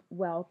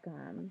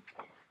unwelcome.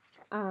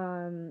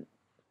 Um,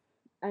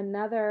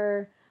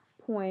 another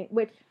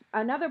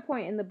another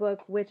point in the book,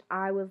 which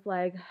I was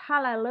like,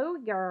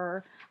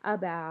 hallelujah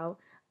about,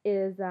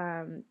 is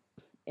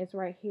it's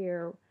right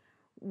here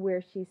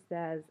where she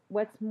says,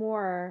 what's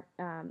more,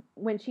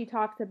 when she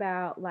talks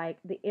about like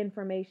the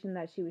information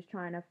that she was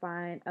trying to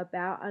find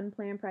about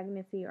unplanned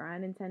pregnancy or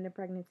unintended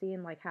pregnancy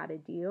and like how to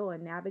deal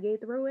and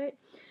navigate through it.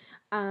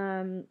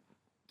 um,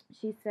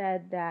 she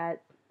said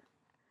that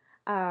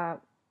uh,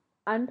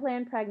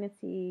 unplanned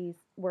pregnancies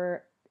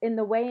were, in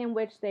the way in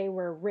which they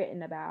were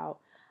written about,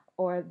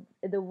 or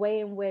the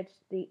way in which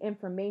the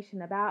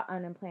information about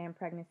unplanned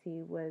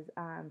pregnancy was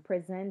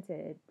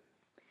presented,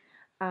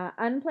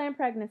 unplanned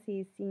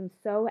pregnancies seem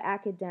so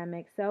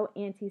academic, so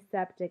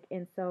antiseptic,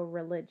 and so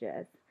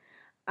religious.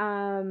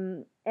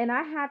 And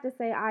I have to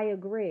say, I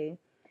agree.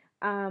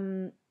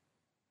 Um,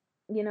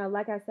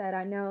 like I said,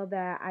 I know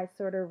that I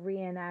sort of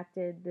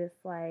reenacted this,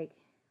 like,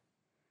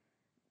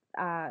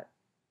 uh,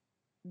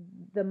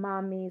 the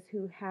mommies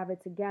who have it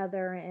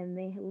together and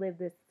they live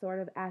this sort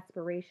of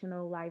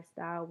aspirational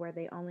lifestyle where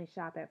they only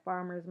shop at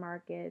farmers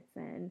markets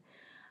and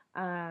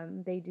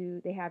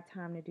they have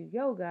time to do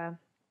yoga.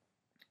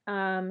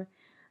 Um,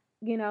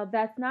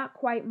 that's not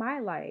quite my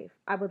life.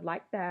 I would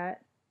like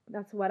that.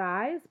 That's what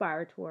I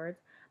aspire towards,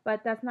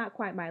 but that's not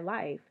quite my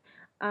life.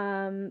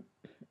 Um,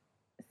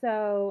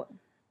 so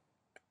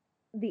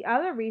the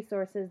other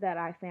resources that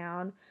I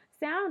found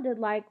sounded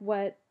like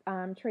what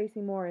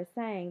Tracy Moore is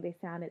saying. They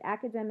sounded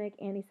academic,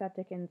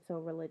 antiseptic, and so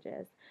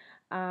religious.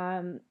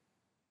 Um,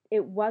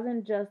 it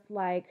wasn't just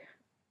like,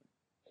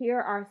 here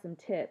are some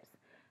tips,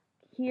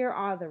 here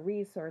are the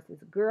resources,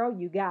 girl,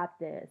 you got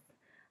this.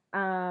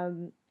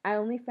 I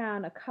only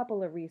found a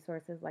couple of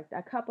resources, like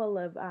a couple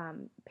of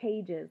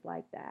pages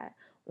like that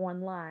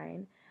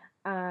online.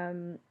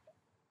 Um,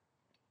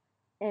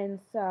 and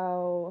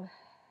so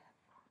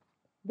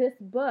this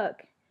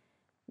book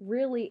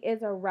really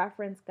is a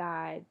reference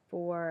guide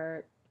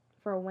for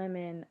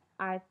women.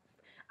 I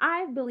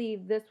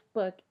believe this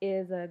book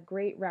is a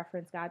great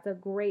reference guide. It's a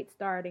great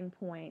starting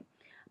point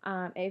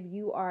if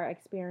you are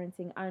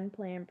experiencing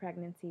unplanned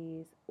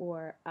pregnancy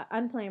or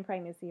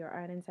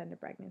unintended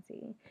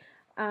pregnancy.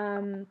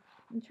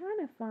 I'm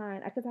trying to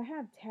find, because I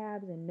have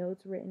tabs and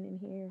notes written in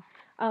here.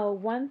 Oh,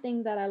 one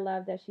thing that I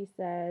love that she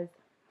says.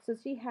 So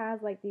she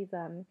has like these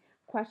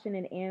question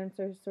and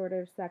answer sort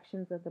of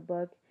sections of the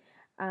book.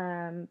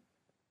 Um,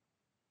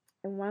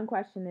 and one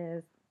question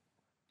is,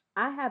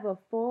 I have a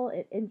full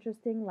and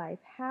interesting life.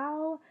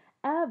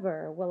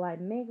 However, will I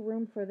make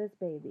room for this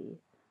baby?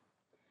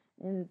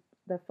 And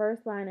the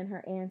first line in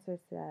her answer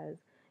says,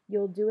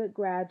 you'll do it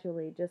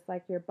gradually, just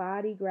like your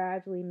body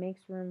gradually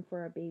makes room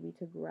for a baby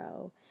to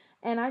grow.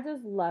 And I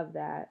just love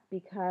that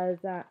because,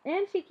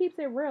 and she keeps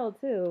it real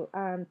too.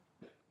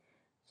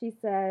 She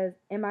says,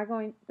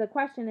 the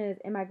question is,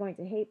 am I going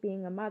to hate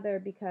being a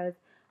mother? Because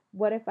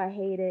what if I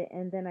hate it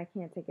and then I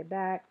can't take it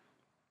back?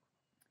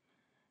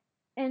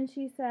 And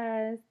she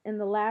says in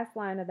the last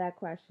line of that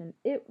question,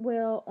 it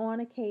will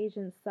on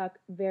occasion suck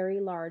very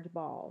large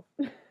balls.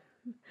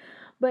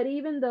 But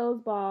even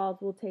those balls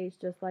will taste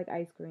just like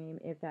ice cream,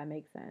 if that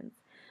makes sense.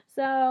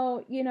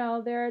 So,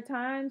 there are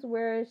times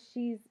where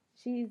she's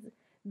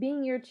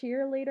being your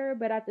cheerleader,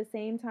 but at the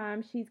same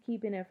time she's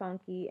keeping it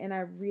funky, and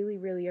I really,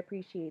 really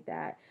appreciate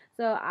that.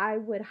 So I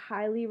would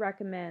highly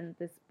recommend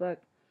this book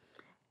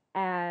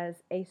as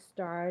a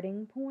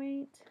starting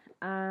point.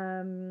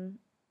 Um,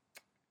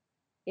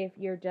 if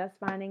you're just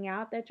finding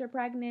out that you're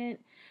pregnant.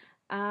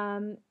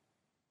 Um,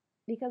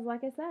 because,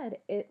 like I said,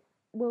 it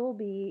will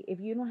be, if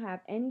you don't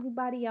have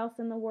anybody else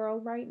in the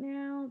world right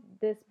now,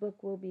 this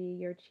book will be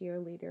your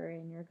cheerleader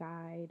and your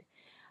guide.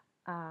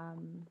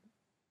 Um,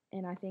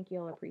 and I think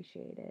you'll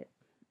appreciate it.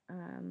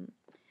 Um,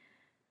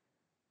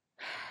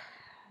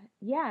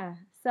 yeah,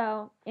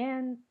 so,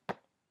 and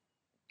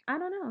I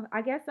don't know.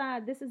 I guess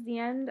this is the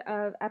end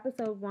of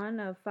episode 1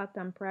 of Fucked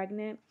I'm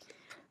Pregnant.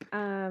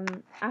 I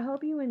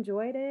hope you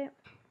enjoyed it.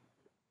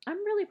 I'm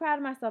really proud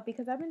of myself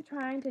because I've been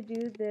trying to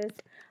do this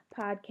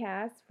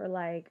podcast for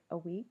like a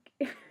week,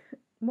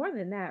 more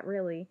than that,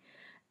 really.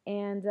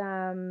 And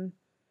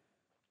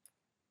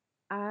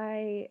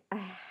I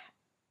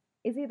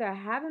it's either I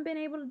haven't been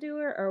able to do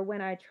it, or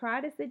when I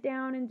try to sit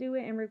down and do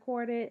it and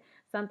record it,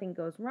 something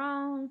goes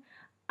wrong.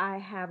 I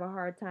have a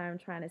hard time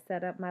trying to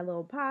set up my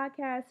little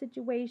podcast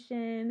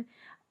situation.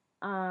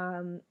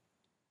 Um,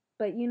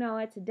 but you know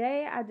what?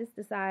 Today I just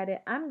decided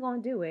I'm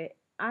going to do it.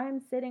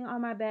 I'm sitting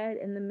on my bed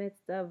in the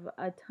midst of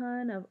a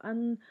ton of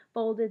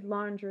unfolded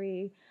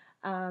laundry.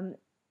 Um,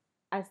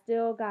 I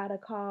still got to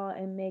call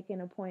and make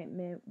an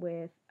appointment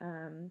with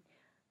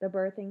the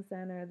birthing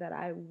center that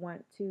I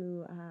want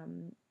to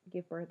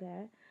give birth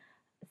at.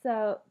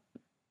 So,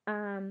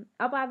 oh,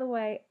 by the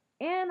way,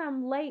 and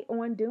I'm late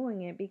on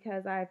doing it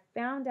because I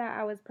found out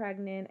I was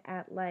pregnant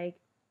at like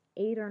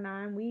 8 or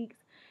 9 weeks,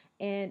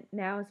 and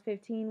now it's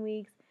 15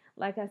 weeks.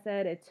 Like I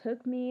said, it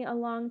took me a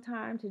long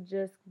time to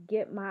just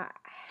get my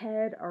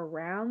head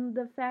around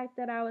the fact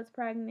that I was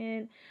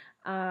pregnant.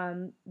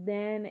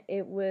 Then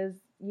it was,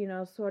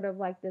 sort of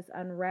like this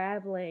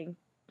unraveling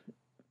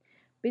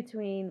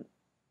between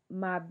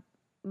my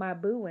my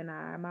boo and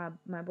I,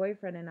 my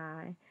boyfriend and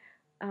I,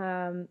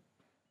 um,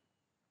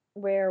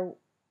 where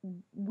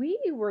we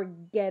were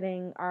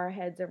getting our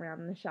heads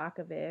around the shock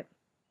of it.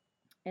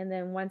 And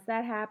then once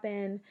that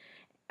happened,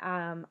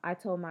 I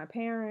told my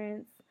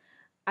parents.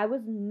 I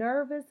was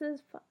nervous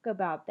as fuck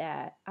about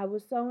that. I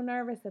was so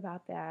nervous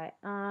about that.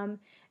 And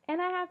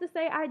I have to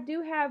say, I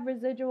do have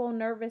residual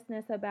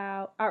nervousness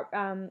about, or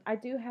I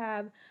do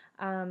have,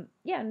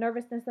 yeah,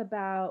 nervousness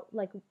about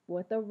like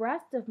what the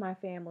rest of my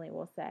family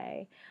will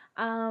say.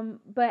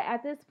 But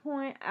at this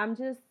point,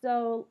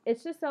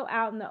 it's just so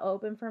out in the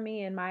open for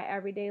me in my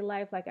everyday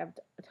life. Like I've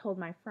told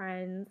my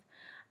friends,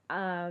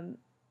 um,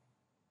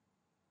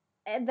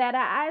 that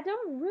I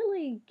don't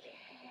really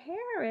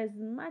care as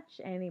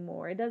much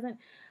anymore.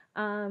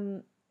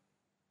 Um,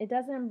 it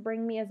doesn't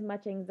bring me as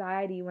much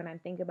anxiety when I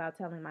think about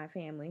telling my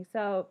family.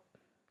 So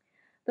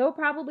they'll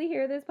probably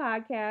hear this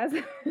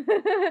podcast,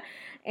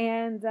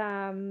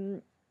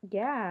 and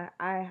yeah,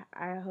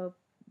 I hope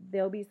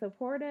they'll be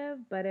supportive.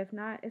 But if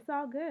not, it's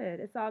all good.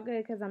 It's all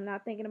good because I'm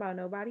not thinking about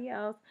nobody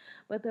else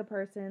but the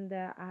person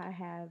that I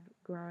have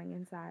growing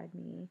inside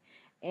me.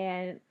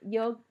 And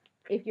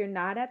if you're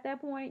not at that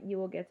point, you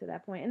will get to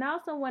that point. And I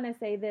also want to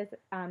say this,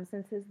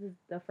 since this is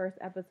the first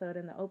episode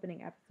and the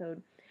opening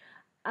episode.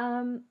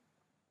 Um,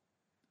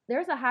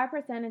 there's a high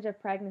percentage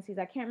of pregnancies.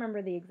 I can't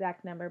remember the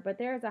exact number, but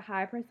there's a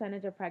high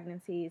percentage of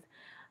pregnancies,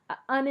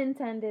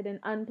 unintended and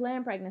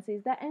unplanned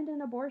pregnancies, that end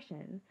in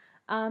abortion.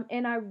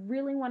 And I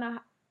really want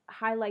to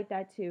highlight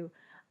that too.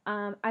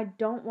 I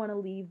don't want to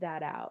leave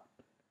that out.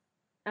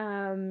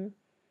 Um,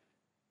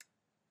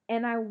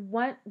 and I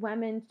want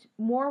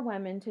more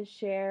women to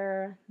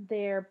share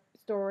their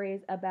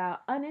stories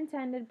about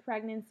unintended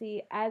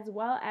pregnancy as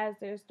well as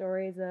their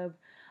stories of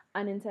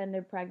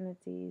unintended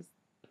pregnancies.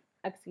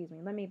 Excuse me,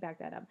 let me back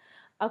that up.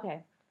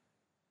 Okay,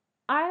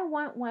 I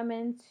want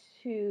women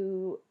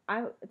to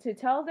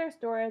tell their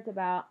stories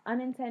about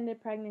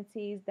unintended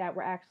pregnancies that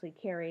were actually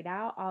carried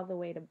out all the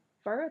way to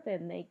birth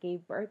and they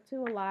gave birth to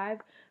a live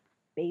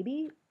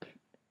baby.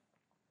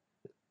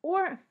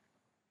 Or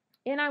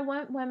and I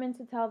want women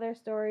to tell their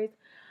stories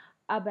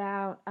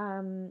about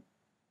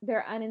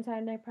their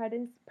unintended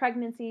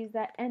pregnancies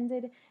that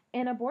ended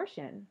in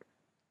abortion.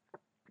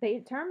 They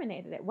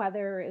terminated it,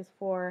 whether it's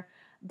for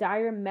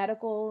dire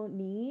medical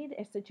need,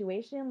 a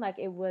situation like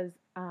it was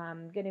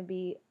going to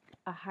be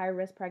a high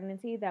risk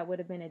pregnancy that would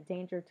have been a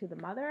danger to the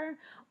mother,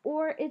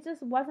 or it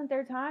just wasn't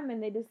their time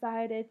and they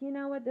decided, you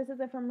know what, this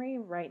isn't for me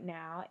right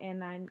now,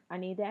 and I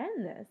need to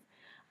end this.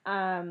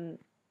 Um,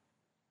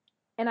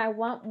 and I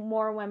want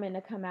more women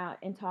to come out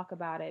and talk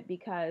about it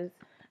because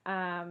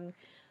um,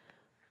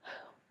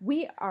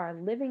 we are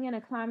living in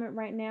a climate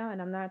right now,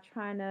 and I'm not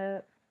trying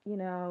to, you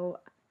know,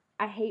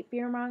 I hate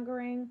fear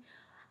mongering.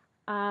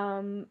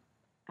 Um,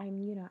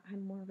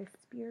 I'm more of a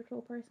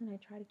spiritual person. I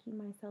try to keep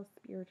myself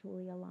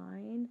spiritually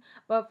aligned.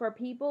 But for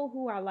people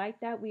who are like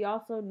that, we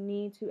also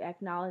need to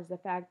acknowledge the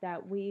fact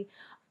that we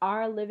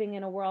are living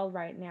in a world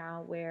right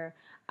now where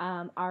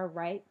our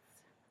rights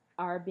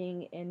are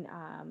being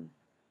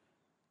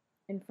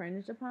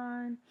infringed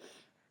upon.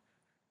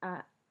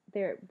 Uh,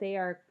 they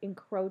are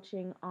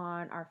encroaching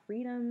on our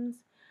freedoms.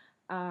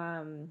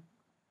 Um,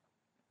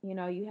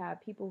 you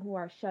have people who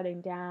are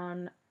shutting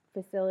down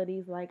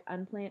facilities like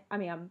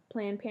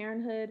Planned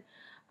Parenthood,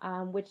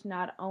 which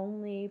not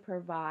only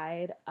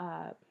provide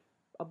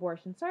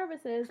abortion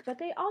services, but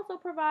they also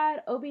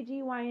provide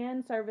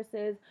OBGYN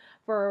services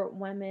for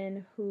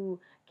women who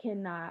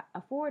cannot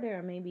afford it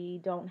or maybe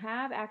don't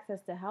have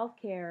access to health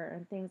care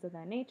and things of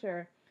that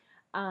nature.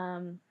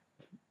 Um,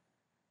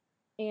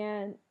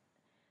 and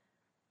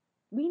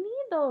we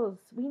need those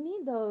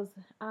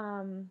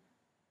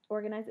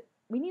organize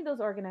we need those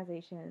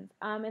organizations.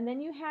 And then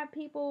you have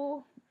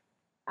people.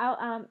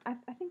 I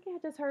think I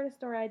just heard a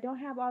story. I don't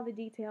have all the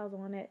details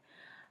on it,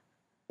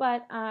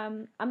 but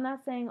I'm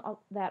not saying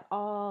that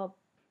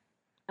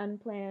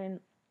unplanned,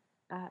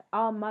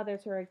 all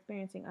mothers who are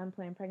experiencing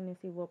unplanned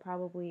pregnancy will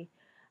probably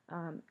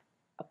um,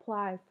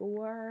 apply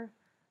for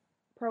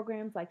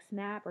programs like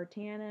SNAP or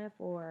TANF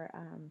or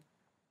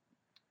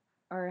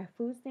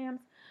food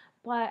stamps.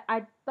 But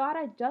I thought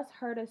I just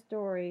heard a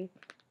story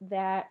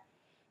that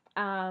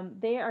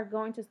they are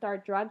going to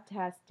start drug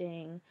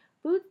testing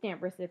food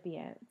stamp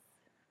recipients.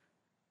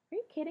 Are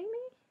you kidding me?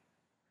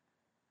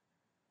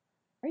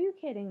 Are you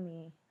kidding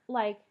me?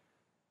 Like,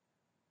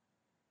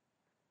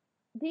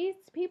 these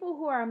people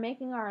who are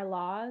making our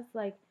laws,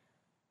 like,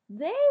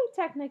 they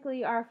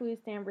technically are food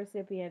stamp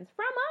recipients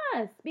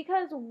from us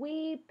because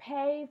we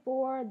pay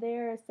for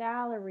their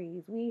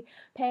salaries, we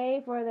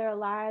pay for their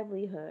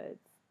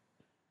livelihoods.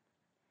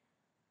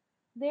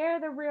 They're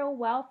the real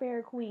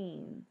welfare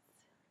queens,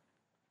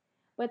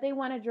 but they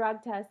want to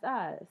drug test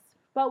us.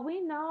 But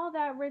we know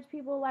that rich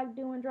people like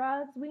doing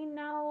drugs. We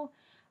know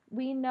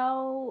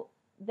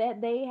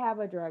that they have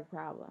a drug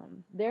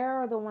problem.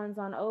 They're the ones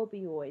on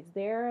opioids.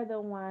 They're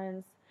the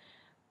ones,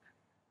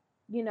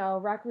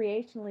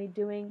 recreationally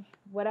doing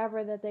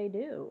whatever that they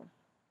do.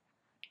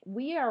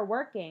 We are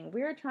working.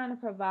 We're trying to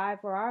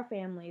provide for our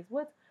families.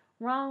 What's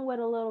wrong with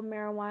a little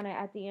marijuana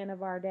at the end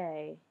of our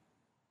day?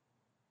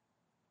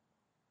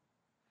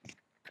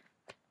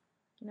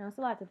 It's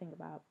a lot to think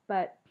about.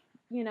 But,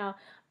 you know,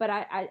 but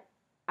I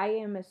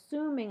am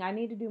assuming, I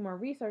need to do more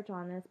research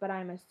on this, but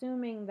I'm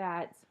assuming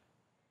that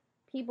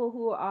people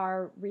who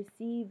are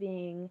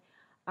receiving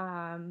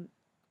um,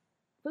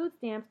 food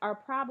stamps are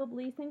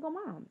probably single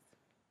moms.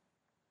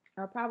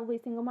 Are probably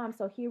single moms.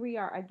 So here we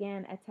are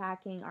again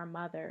attacking our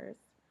mothers.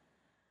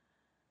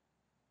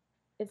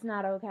 It's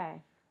not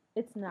okay.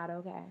 It's not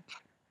okay.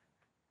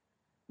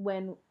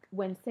 When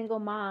single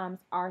moms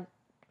are,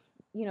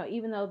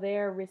 even though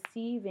they're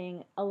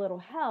receiving a little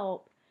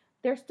help,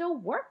 they're still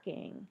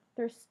working.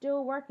 They're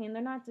still working.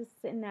 They're not just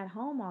sitting at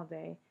home all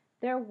day.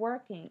 They're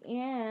working,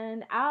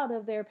 and out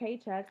of their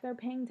paychecks, they're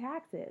paying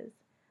taxes.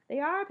 They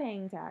are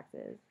paying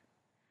taxes.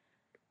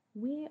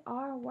 We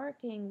are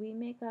working. We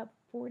make up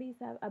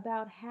 47,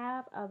 about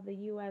half of the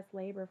US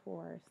labor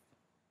force.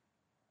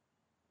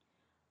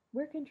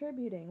 We're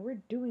contributing.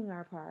 We're doing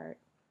our part.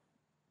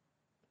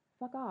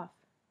 Fuck off.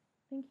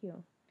 Thank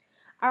you.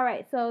 All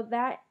right, so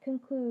that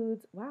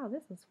concludes. Wow,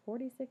 this was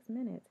 46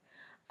 minutes.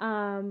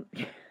 Um,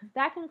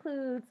 that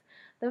concludes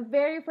the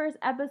very first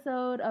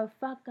episode of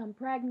Fuck I'm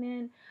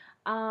Pregnant.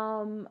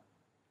 Um,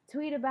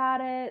 Tweet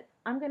about it.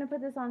 I'm gonna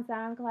put this on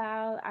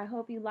SoundCloud. I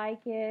hope you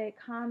like it.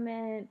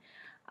 Comment.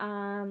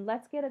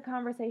 Let's get a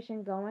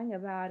conversation going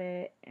about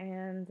it.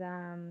 And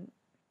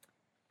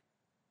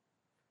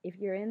if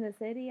you're in the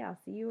city, I'll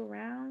see you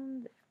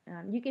around.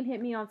 You can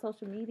hit me on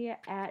social media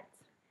at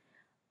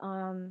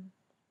on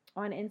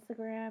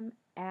Instagram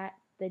at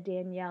the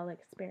Danielle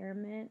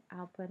Experiment.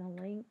 I'll put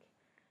a link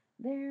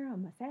there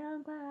on my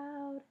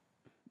SoundCloud.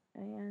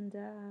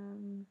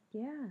 And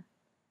yeah,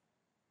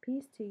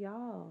 peace to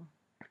y'all.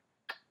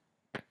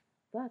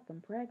 Fuck,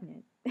 I'm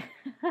pregnant.